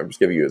not sure. I'm just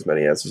giving you as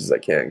many answers as I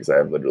can because I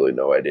have literally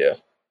no idea.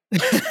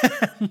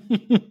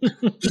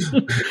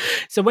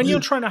 So when you're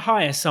trying to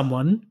hire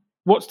someone,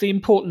 what's the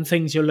important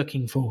things you're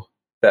looking for?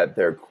 That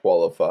they're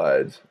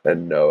qualified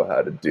and know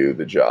how to do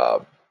the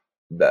job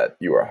that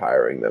you are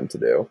hiring them to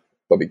do.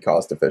 They'll be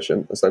cost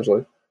efficient,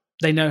 essentially.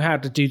 They know how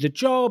to do the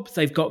job.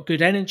 They've got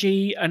good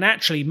energy. And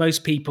actually,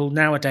 most people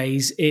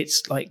nowadays,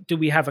 it's like, do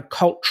we have a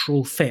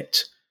cultural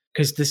fit?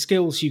 Because the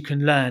skills you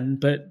can learn,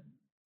 but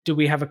do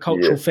we have a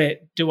cultural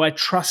fit? Do I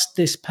trust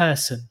this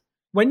person?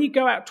 When you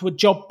go out to a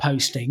job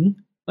posting,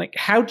 like,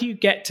 how do you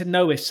get to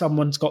know if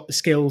someone's got the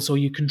skills or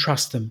you can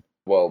trust them?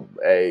 Well,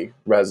 A,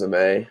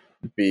 resume,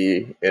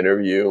 B,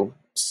 interview,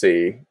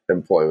 C,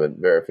 employment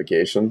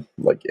verification,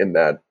 like in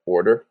that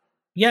order.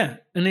 Yeah.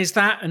 And is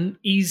that an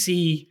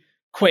easy,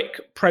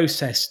 quick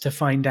process to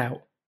find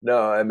out? No,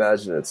 I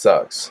imagine it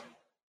sucks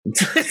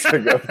to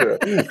go through.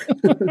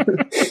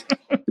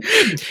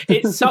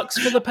 It sucks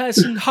for the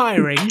person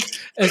hiring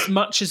as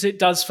much as it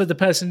does for the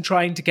person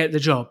trying to get the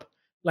job.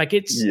 Like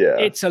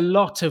it's a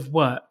lot of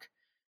work.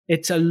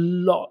 It's a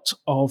lot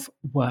of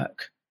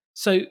work.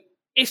 So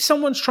if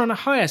someone's trying to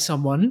hire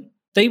someone,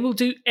 they will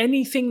do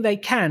anything they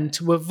can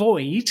to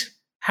avoid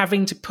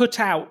having to put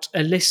out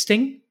a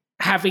listing,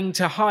 having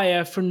to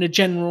hire from the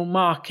general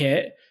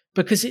market,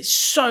 because it's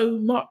so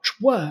much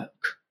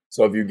work.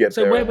 So if you get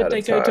there, where would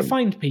they go to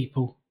find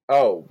people?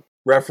 Oh,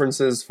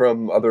 references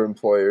from other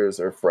employers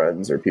or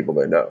friends or people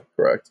they know,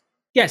 correct?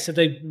 Yeah, so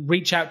they'd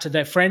reach out to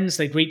their friends,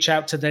 they'd reach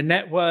out to their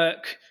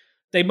network.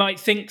 They might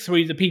think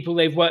through the people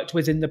they've worked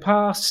with in the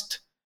past.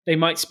 They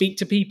might speak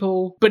to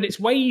people, but it's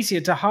way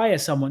easier to hire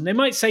someone. They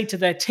might say to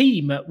their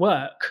team at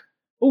work,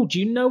 oh, do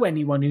you know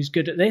anyone who's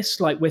good at this?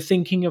 Like, we're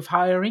thinking of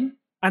hiring.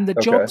 And the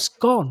job's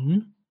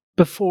gone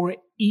before it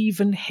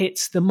even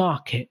hits the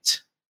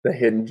market. The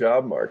hidden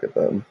job market,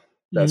 then.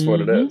 That's what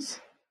it is.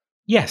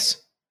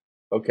 Yes.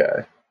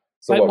 Okay.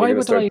 So like, why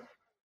would I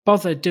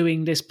bother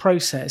doing this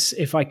process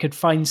if I could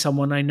find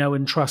someone I know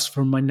and trust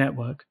from my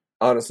network?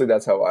 Honestly,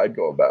 that's how I'd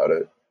go about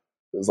it.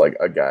 It's like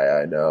a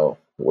guy I know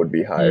would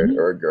be hired,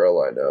 or a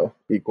girl I know.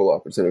 Equal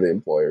opportunity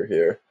employer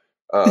here.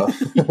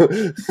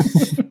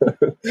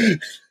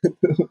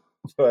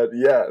 But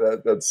yeah,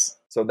 that's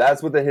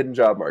what the hidden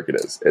job market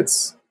is.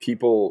 It's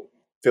people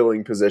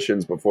filling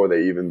positions before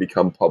they even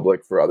become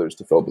public for others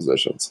to fill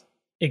positions.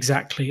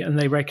 Exactly, and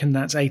they reckon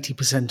that's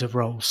 80% of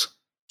roles.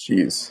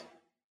 Jeez.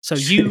 So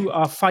you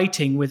are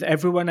fighting with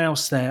everyone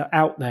else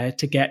out there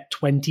to get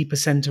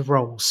 20% of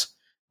roles,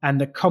 and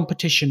the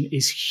competition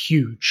is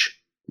huge.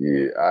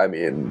 Yeah, I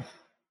mean,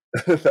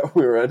 I thought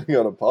we were ending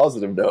on a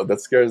positive note. That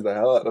scares the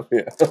hell out of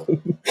me.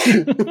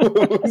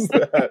 What was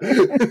that?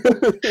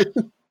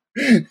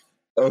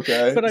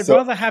 Okay. But I'd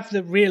rather have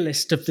the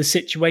realistic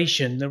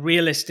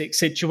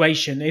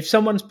situation. If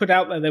someone's put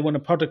out there they want a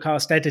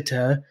podcast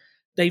editor,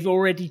 they've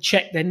already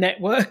checked their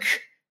network.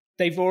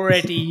 They've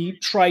already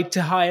tried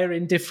to hire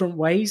in different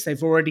ways.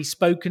 They've already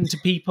spoken to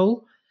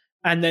people.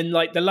 And then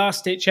like the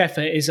last ditch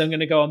effort is I'm going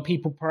to go on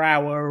People Per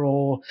Hour,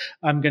 or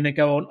I'm going to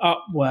go on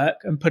Upwork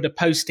and put a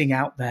posting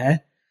out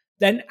there.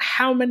 Then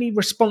how many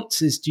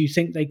responses do you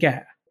think they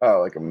get? Oh,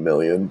 like 1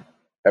 million.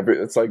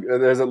 It's like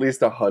there's at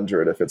least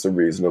 100 if it's a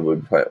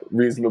reasonably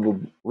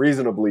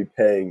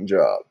paying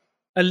job.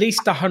 At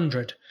least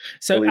 100.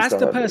 So as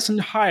the person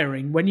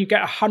hiring, when you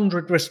get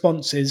 100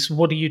 responses,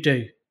 what do you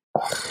do?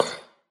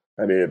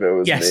 I mean, if it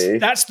was me.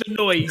 Yes, that's the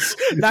noise.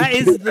 That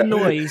is the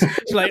noise.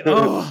 It's like,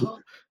 oh.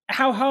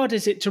 How hard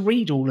is it to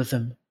read all of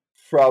them?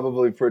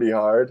 Probably pretty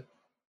hard.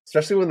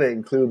 Especially when they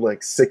include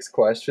like 6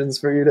 questions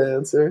for you to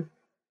answer.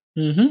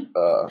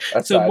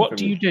 Mm-hmm. So what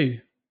do you do?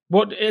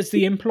 What, as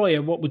the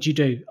employer, what would you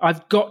do?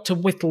 I've got to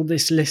whittle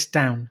this list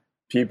down.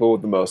 People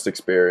with the most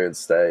experience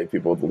stay.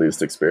 People with the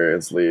least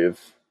experience leave.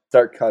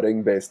 Start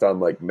cutting based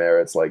on like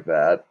merits like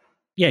that.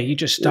 Yeah, you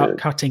just start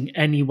cutting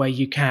any way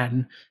you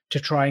can to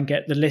try and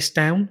get the list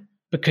down,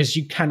 because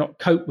you cannot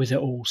cope with it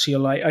all. So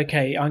you're like,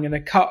 okay, I'm going to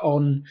cut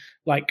on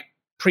like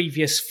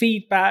previous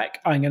feedback.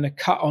 I'm going to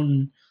cut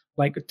on,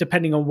 like,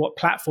 depending on what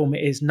platform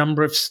it is,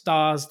 number of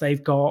stars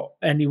they've got,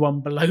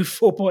 anyone below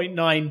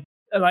 4.9.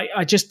 Like,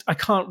 I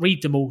can't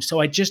read them all.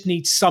 So I just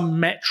need some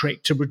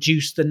metric to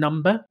reduce the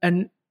number.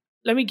 And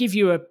let me give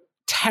you a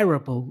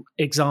terrible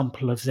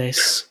example of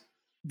this.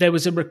 There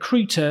was a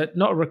recruiter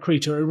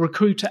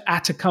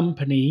at a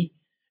company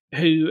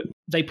who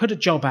they put a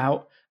job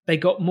out. They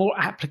got more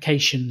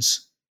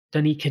applications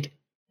than he could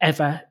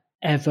ever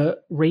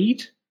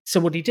read. So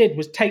what he did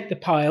was take the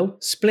pile,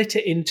 split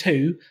it in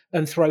 2,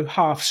 and throw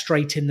half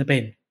straight in the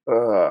bin.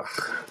 Ugh.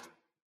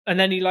 And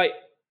then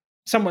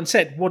someone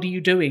said, what are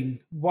you doing?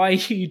 Why are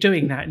you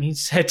doing that? And he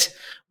said,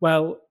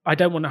 well, I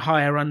don't want to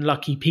hire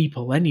unlucky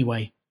people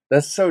anyway.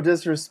 That's so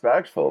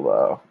disrespectful,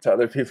 though, to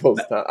other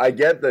people's time. I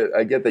get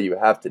that you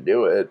have to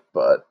do it,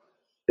 but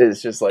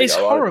it's just like it's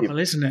horrible,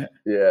 isn't it?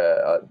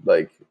 Yeah,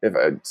 like if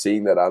I'm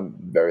seeing that, I'm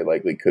very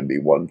likely could be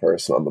one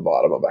person on the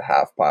bottom of a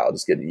half pile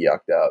just getting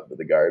yucked out with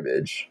the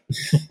garbage.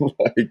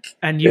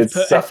 And you've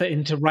put effort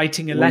into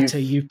writing a letter.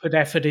 You've put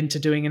effort into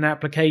doing an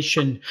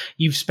application.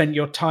 You've spent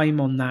your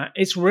time on that.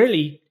 It's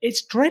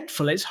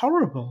dreadful. It's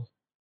horrible.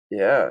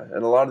 Yeah,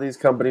 and a lot of these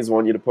companies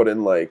want you to put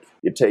in, like,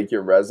 you take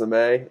your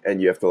resume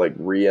and you have to, like,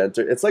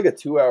 re-enter. It's like a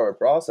 2-hour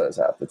process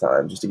half the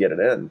time just to get it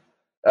in.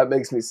 That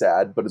makes me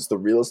sad, but it's the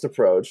realest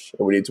approach,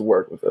 and we need to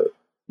work with it.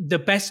 the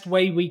best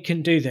way we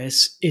can do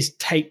this is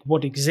take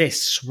what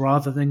exists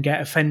rather than get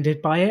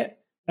offended by it,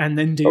 and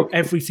then do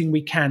everything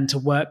we can to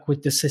work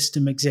with the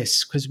system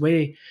exists. Because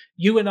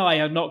you and I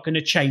are not going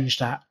to change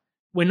that.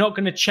 We're not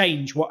going to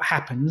change what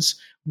happens.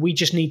 We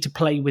just need to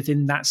play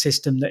within that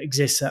system that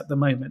exists at the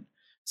moment.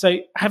 So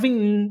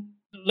having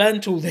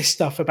learned all this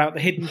stuff about the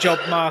hidden job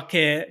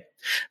market,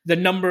 the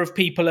number of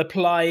people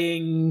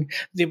applying,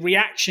 the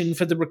reaction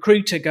for the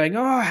recruiter going,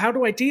 oh, how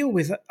do I deal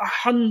with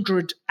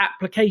 100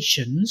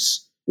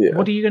 applications? Yeah.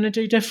 What are you going to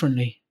do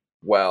differently?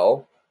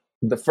 Well,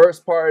 the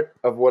first part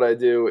of what I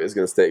do is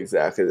going to stay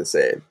exactly the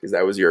same, because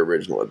that was your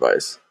original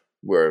advice.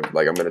 Where,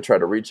 like, I'm going to try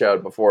to reach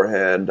out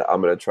beforehand.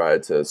 I'm going to try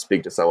to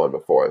speak to someone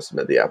before I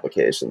submit the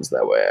applications.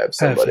 That way I have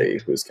somebody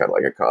who's kind of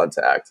like a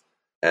contact.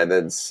 And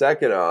then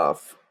second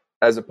off,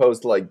 as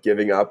opposed to like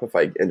giving up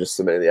and just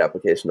submitting the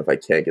application if I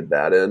can't get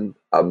that in,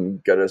 I'm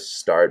going to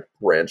start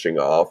branching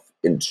off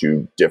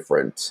into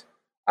different,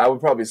 I would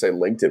probably say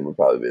LinkedIn would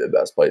probably be the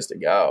best place to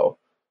go,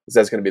 because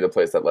that's going to be the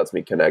place that lets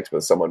me connect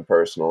with someone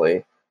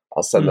personally.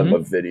 I'll send them a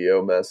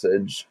video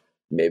message.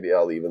 Maybe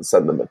I'll even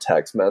send them a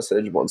text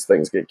message once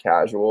things get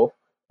casual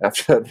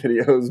after that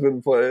video has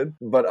been played.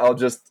 But I'll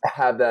just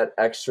have that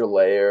extra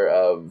layer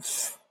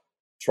of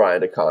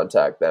trying to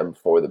contact them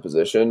for the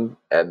position.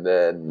 And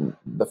then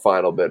the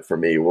final bit for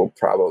me will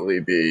probably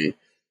be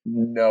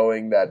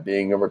knowing that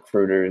being a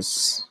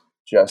recruiter's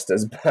just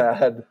as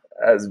bad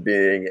as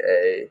being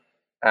a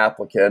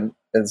applicant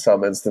in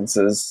some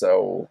instances.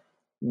 So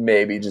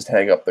maybe just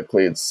hang up the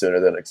cleats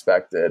sooner than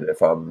expected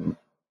if I'm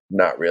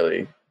not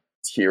really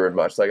hearing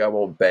much. Like, I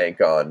won't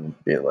bank on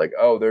being like,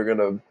 oh, they're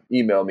gonna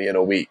email me in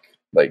a week.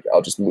 Like,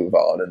 I'll just move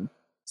on and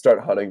start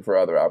hunting for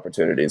other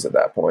opportunities at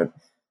that point.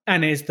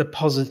 And is the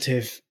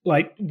positive,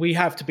 like, we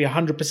have to be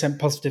 100%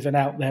 positive and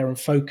out there and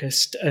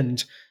focused,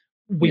 and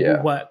we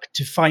will work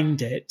to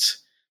find it,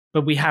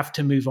 but we have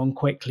to move on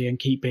quickly and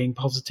keep being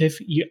positive.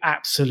 You're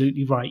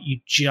absolutely right. You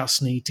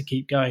just need to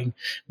keep going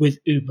with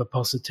uber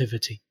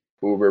positivity.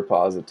 Uber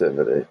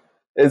positivity.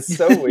 It's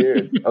so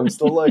weird. I'm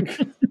still like,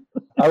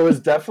 I was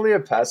definitely a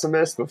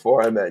pessimist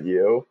before I met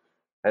you,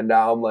 and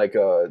now I'm like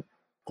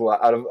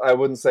I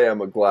wouldn't say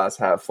I'm a glass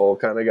half full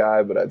kind of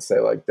guy, but I'd say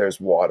like there's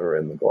water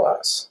in the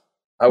glass.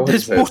 I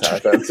wouldn't say it's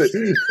half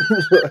empty.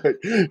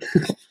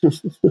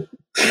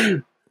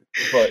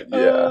 But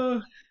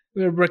yeah.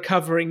 A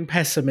recovering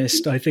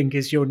pessimist, I think,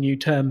 is your new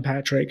term,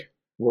 Patrick.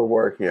 We're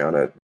working on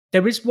it.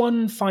 There is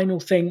one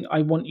final thing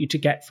I want you to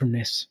get from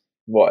this.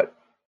 What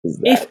is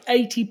that?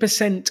 If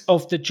 80%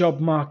 of the job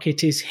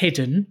market is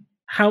hidden,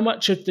 how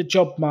much of the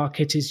job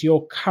market is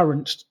your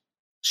current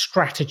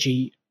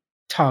strategy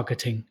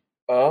targeting?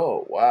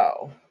 Oh,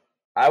 wow.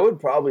 I would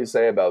probably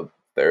say about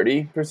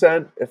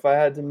 30% if I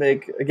had to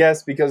make a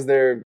guess, because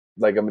they're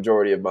like a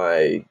majority of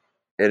my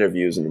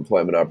interviews and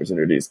employment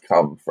opportunities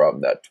come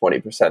from that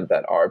 20%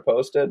 that are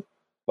posted.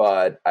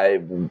 But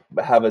I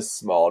have a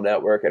small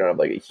network. I don't have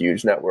like a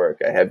huge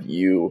network. I have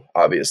you,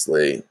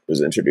 obviously,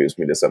 who's introduced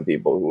me to some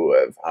people who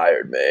have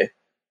hired me.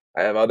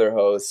 I have other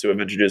hosts who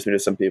have introduced me to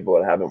some people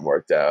that haven't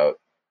worked out.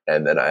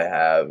 And then I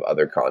have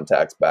other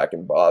contacts back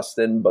in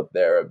Boston, but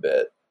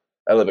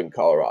I live in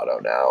Colorado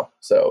now,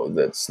 so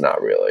that's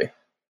not really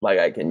like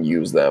I can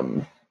use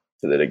them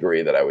to the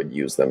degree that I would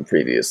use them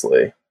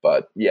previously.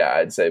 But yeah,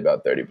 I'd say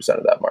about 30%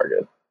 of that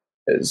market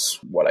is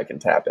what I can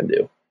tap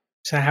into.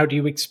 So how do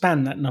you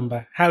expand that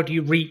number? How do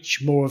you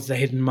reach more of the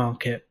hidden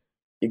market?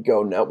 You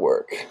go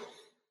network.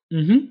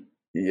 Mm-hmm.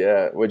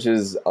 Yeah, which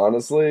is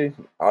honestly,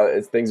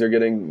 things are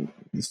getting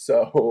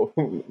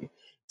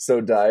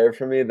so dire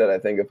for me that I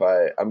think if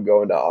I'm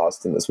going to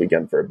Austin this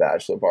weekend for a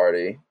bachelor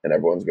party and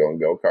everyone's going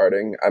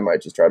go-karting, I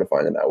might just try to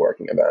find a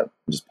networking event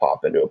and just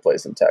pop into a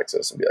place in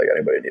Texas and be like,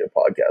 anybody need a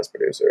podcast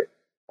producer?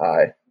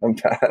 Hi, I'm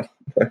Pat.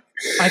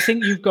 I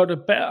think you've got a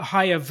better,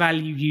 higher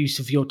value use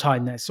of your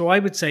time there. So I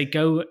would say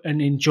go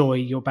and enjoy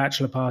your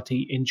bachelor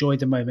party, enjoy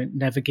the moment,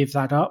 never give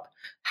that up,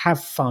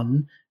 have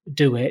fun,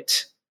 do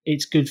it.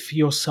 It's good for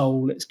your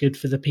soul, it's good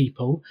for the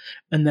people.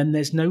 And then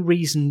there's no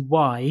reason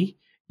why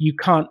you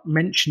can't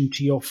mention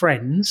to your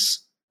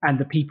friends and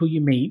the people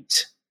you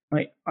meet,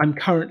 like, I'm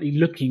currently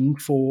looking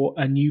for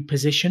a new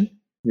position.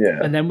 Yeah.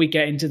 And then we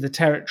get into the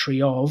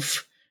territory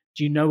of,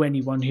 do you know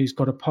anyone who's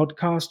got a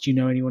podcast? Do you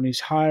know anyone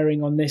who's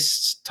hiring on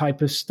this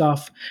type of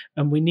stuff?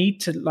 And we need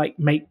to like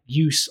make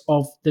use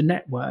of the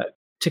network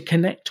to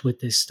connect with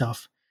this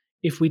stuff.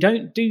 If we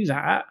don't do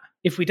that,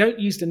 if we don't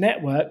use the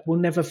network, we'll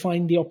never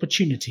find the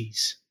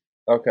opportunities.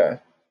 Okay.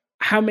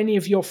 How many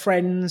of your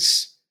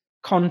friends,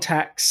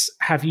 contacts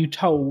have you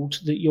told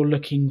that you're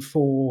looking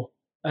for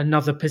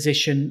another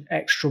position,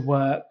 extra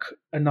work,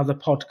 another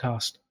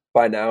podcast?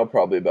 By now,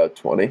 probably about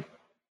 20.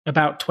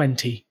 About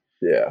 20.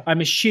 Yeah.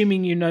 I'm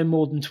assuming you know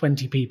more than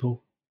 20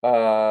 people.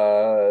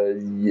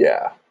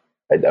 Yeah,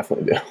 I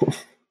definitely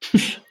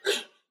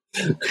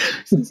do.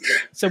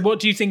 So what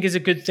do you think is a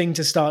good thing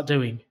to start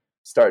doing?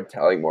 Start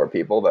telling more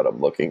people that I'm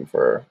looking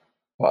for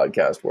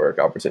podcast work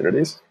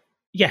opportunities.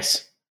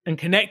 Yes. and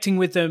connecting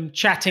with them,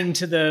 chatting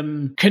to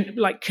them,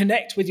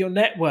 connect with your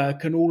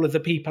network and all of the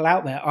people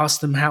out there. Ask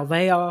them how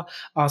they are,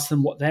 ask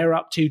them what they're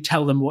up to,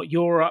 tell them what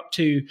you're up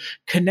to,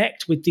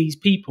 connect with these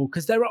people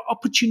because there are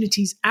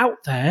opportunities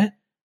out there.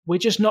 We're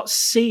just not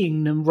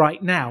seeing them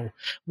right now.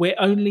 We're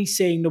only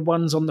seeing the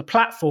ones on the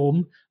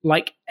platform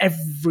like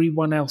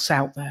everyone else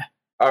out there.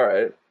 All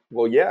right.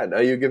 Well, yeah,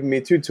 now you've given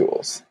me 2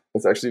 tools.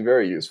 It's actually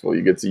very useful.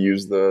 You get to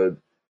use the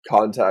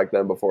contact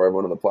them before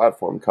everyone on the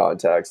platform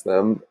contacts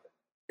them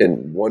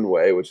in one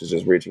way, which is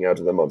just reaching out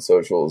to them on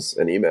socials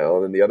and email.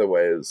 And then the other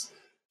way is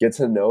get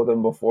to know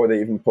them before they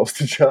even post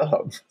a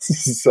job.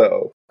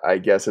 So I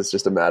guess it's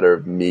just a matter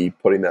of me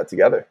putting that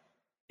together.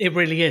 It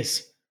really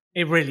is.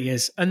 It really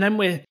is. And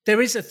then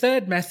there is a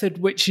third method,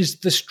 which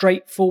is the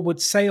straightforward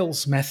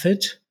sales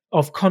method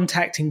of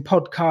contacting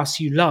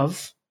podcasts you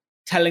love,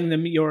 telling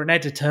them you're an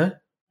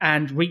editor,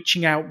 and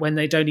reaching out when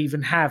you don't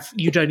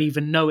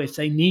even know if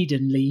they need a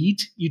lead.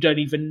 You don't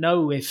even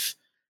know if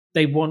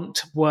they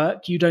want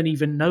work. You don't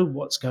even know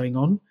what's going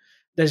on.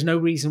 There's no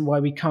reason why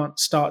we can't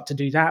start to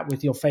do that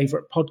with your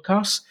favorite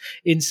podcasts.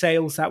 In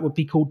sales, that would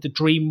be called the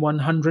Dream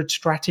 100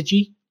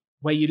 strategy,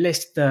 where you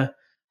list the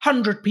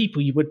 100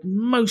 people you would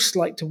most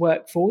like to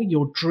work for,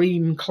 your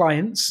dream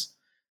clients,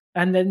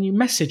 and then you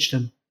message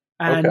them.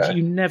 And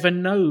you never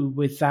know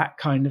with that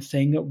kind of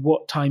thing at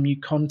what time you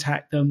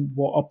contact them,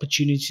 what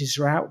opportunities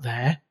are out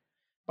there.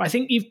 But I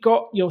think you've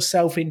got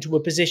yourself into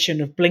a position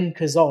of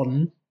blinkers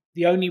on.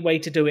 The only way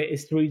to do it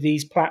is through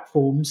these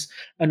platforms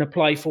and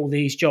apply for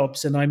these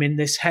jobs. And I'm in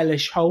this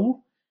hellish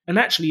hole. And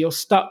actually, you're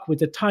stuck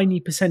with a tiny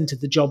percent of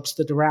the jobs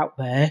that are out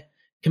there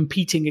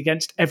competing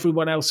against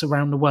everyone else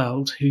around the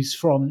world who's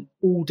from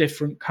all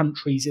different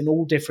countries in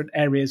all different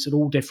areas at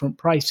all different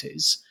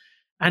prices.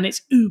 And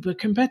it's uber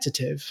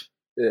competitive.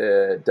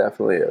 It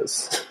definitely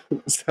is.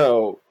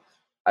 So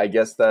I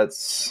guess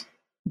that's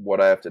what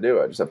I have to do.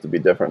 I just have to be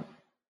different.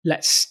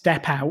 Let's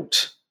step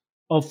out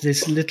of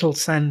this little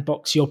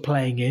sandbox you're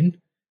playing in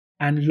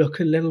and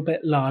look a little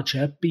bit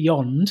larger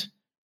beyond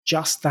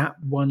just that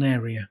one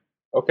area.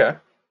 Okay.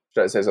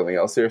 Should I say something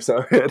else here?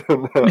 Sorry, I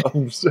don't know.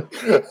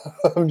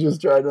 I'm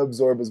just trying to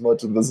absorb as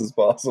much of this as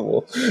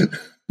possible.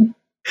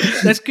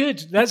 That's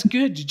good. That's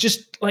good.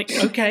 Just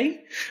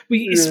okay.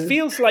 It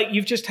feels like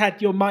you've just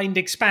had your mind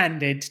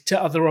expanded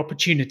to other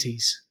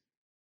opportunities.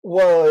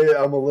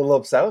 Well, I'm a little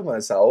upset with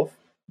myself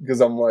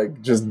because I'm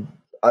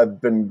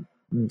I've been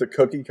the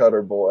cookie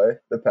cutter boy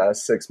the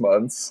past 6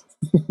 months.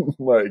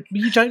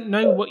 You don't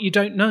know what you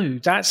don't know.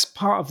 That's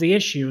part of the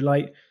issue.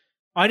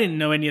 I didn't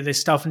know any of this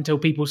stuff until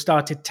people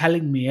started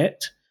telling me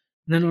it.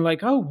 And then I'm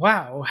like, oh,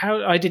 wow,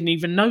 how I didn't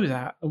even know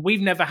that. And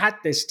we've never had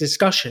this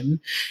discussion.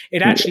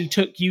 It actually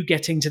took you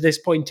getting to this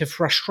point of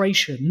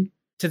frustration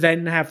to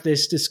then have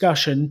this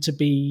discussion to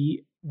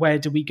be, where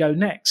do we go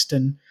next?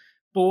 And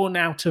born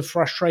out of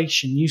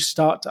frustration, you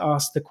start to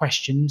ask the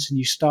questions and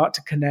you start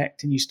to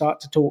connect and you start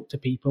to talk to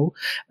people.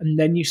 And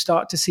then you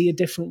start to see a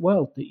different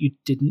world that you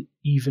didn't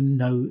even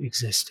know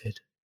existed.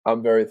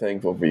 I'm very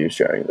thankful for you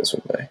sharing this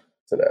with me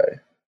today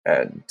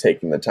and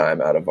taking the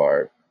time out of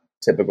our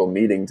typical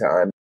meeting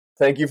time.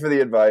 Thank you for the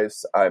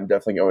advice. I'm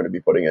definitely going to be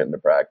putting it into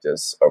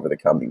practice over the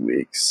coming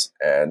weeks,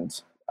 and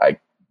I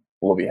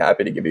will be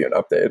happy to give you an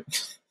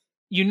update.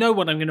 You know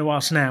what I'm going to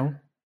ask now?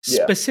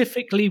 Yeah.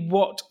 Specifically,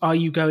 what are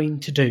you going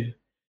to do?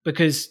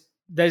 Because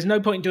there's no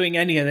point doing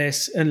any of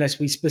this unless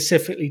we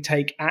specifically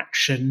take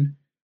action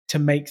to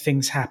make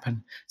things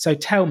happen. So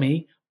tell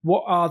me,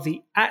 what are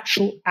the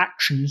actual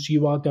actions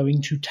you are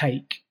going to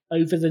take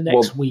over the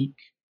next week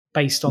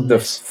based on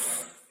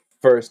this?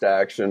 First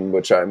action,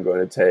 which I'm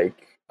going to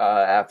take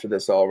after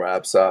this all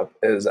wraps up,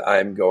 is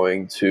I'm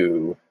going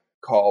to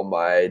call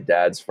my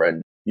dad's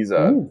friend. He's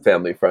a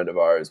family friend of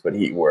ours, but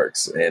he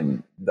works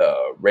in the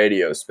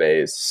radio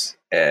space.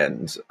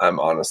 And I'm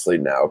honestly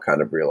now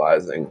kind of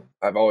realizing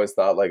I've always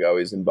thought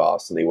he's in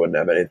Boston. He wouldn't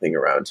have anything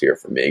around here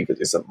for me because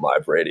he's on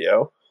live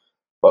radio.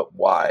 But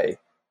why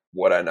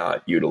would I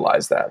not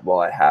utilize that while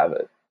I have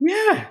it?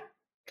 Yeah,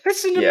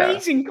 that's an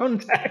amazing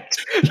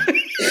contact.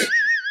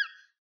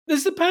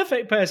 That's the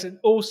perfect person.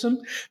 Awesome.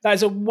 That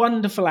is a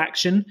wonderful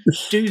action.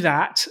 Do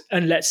that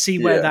and let's see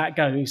where that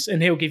goes.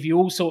 And he'll give you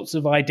all sorts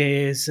of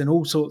ideas and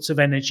all sorts of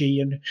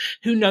energy. And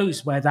who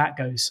knows where that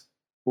goes.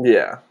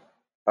 Yeah.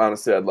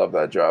 Honestly, I'd love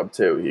that job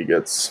too. He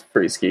gets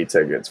free ski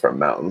tickets from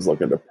mountains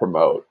looking to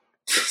promote.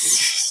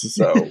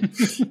 So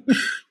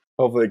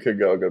hopefully it could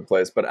go a good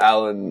place. But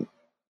Alan,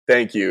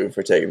 thank you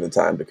for taking the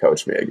time to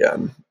coach me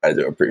again. I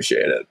do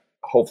appreciate it.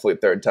 Hopefully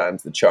third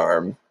time's the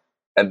charm.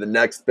 And the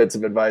next bits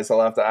of advice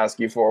I'll have to ask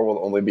you for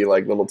will only be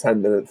little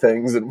 10-minute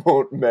things and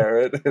won't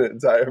merit an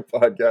entire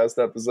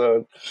podcast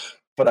episode.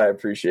 But I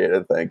appreciate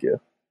it. Thank you.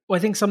 Well, I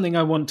think something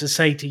I want to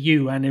say to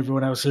you and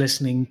everyone else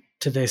listening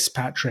to this,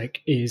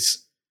 Patrick,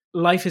 is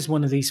life is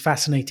one of these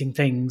fascinating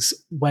things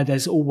where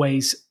there's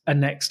always a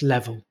next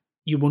level.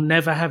 You will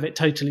never have it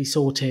totally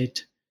sorted.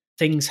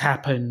 Things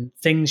happen,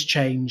 things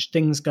change,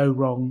 things go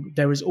wrong.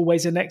 There is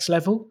always a next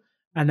level,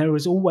 and there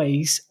is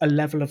always a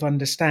level of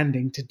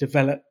understanding to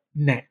develop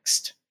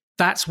next.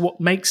 That's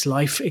what makes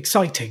life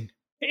exciting.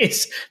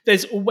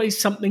 There's always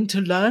something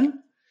to learn.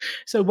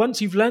 So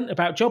once you've learnt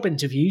about job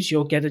interviews,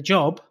 you'll get a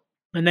job.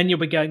 And then you'll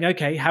be going,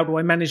 okay, how do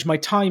I manage my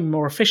time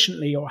more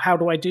efficiently? Or how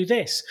do I do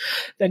this?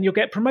 Then you'll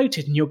get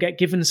promoted and you'll get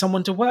given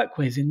someone to work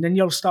with. And then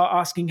you'll start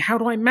asking, how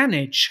do I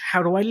manage?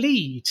 How do I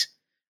lead?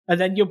 And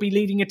then you'll be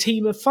leading a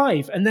team of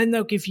 5. And then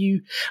they'll give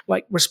you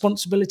like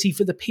responsibility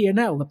for the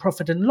P&L, the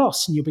profit and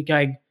loss. And you'll be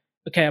going,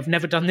 okay, I've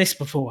never done this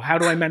before. How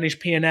do I manage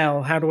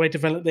P&L? How do I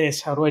develop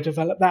this? How do I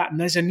develop that? And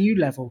there's a new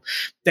level.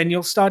 Then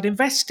you'll start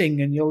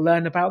investing and you'll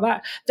learn about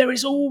that. There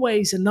is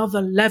always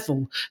another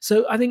level.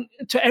 So I think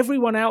to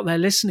everyone out there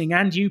listening,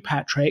 and you,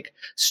 Patrick,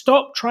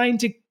 stop trying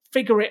to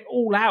figure it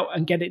all out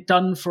and get it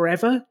done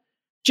forever.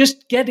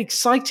 Just get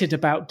excited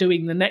about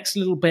doing the next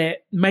little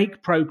bit,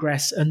 make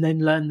progress, and then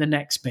learn the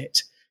next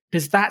bit.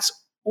 Because that's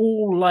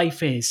all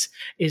life is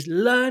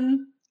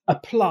learn,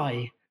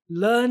 apply,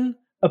 learn,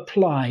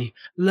 apply,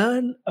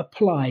 learn,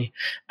 apply.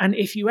 And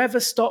if you ever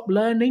stop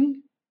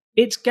learning,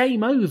 it's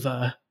game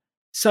over.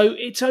 So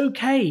it's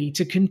okay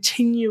to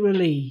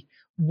continually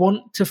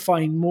want to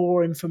find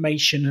more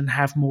information and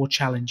have more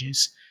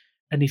challenges.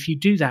 And if you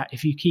do that,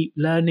 if you keep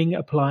learning,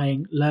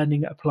 applying,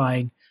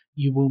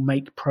 you will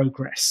make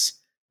progress.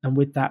 And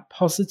with that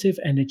positive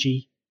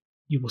energy,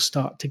 you will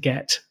start to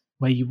get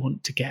where you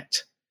want to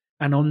get.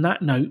 And on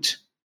that note,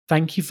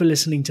 thank you for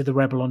listening to The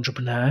Rebel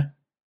Entrepreneur.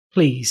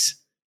 Please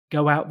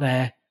go out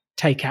there,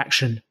 take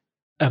action,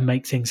 and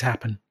make things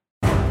happen.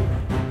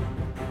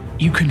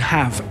 You can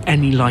have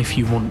any life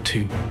you want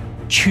to.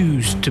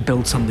 Choose to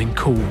build something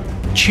cool.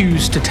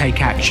 Choose to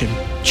take action.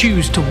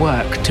 Choose to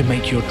work to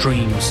make your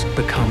dreams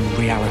become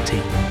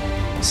reality.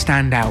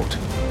 Stand out.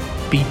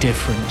 Be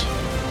different.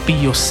 Be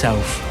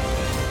yourself.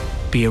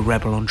 Be a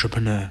rebel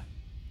entrepreneur.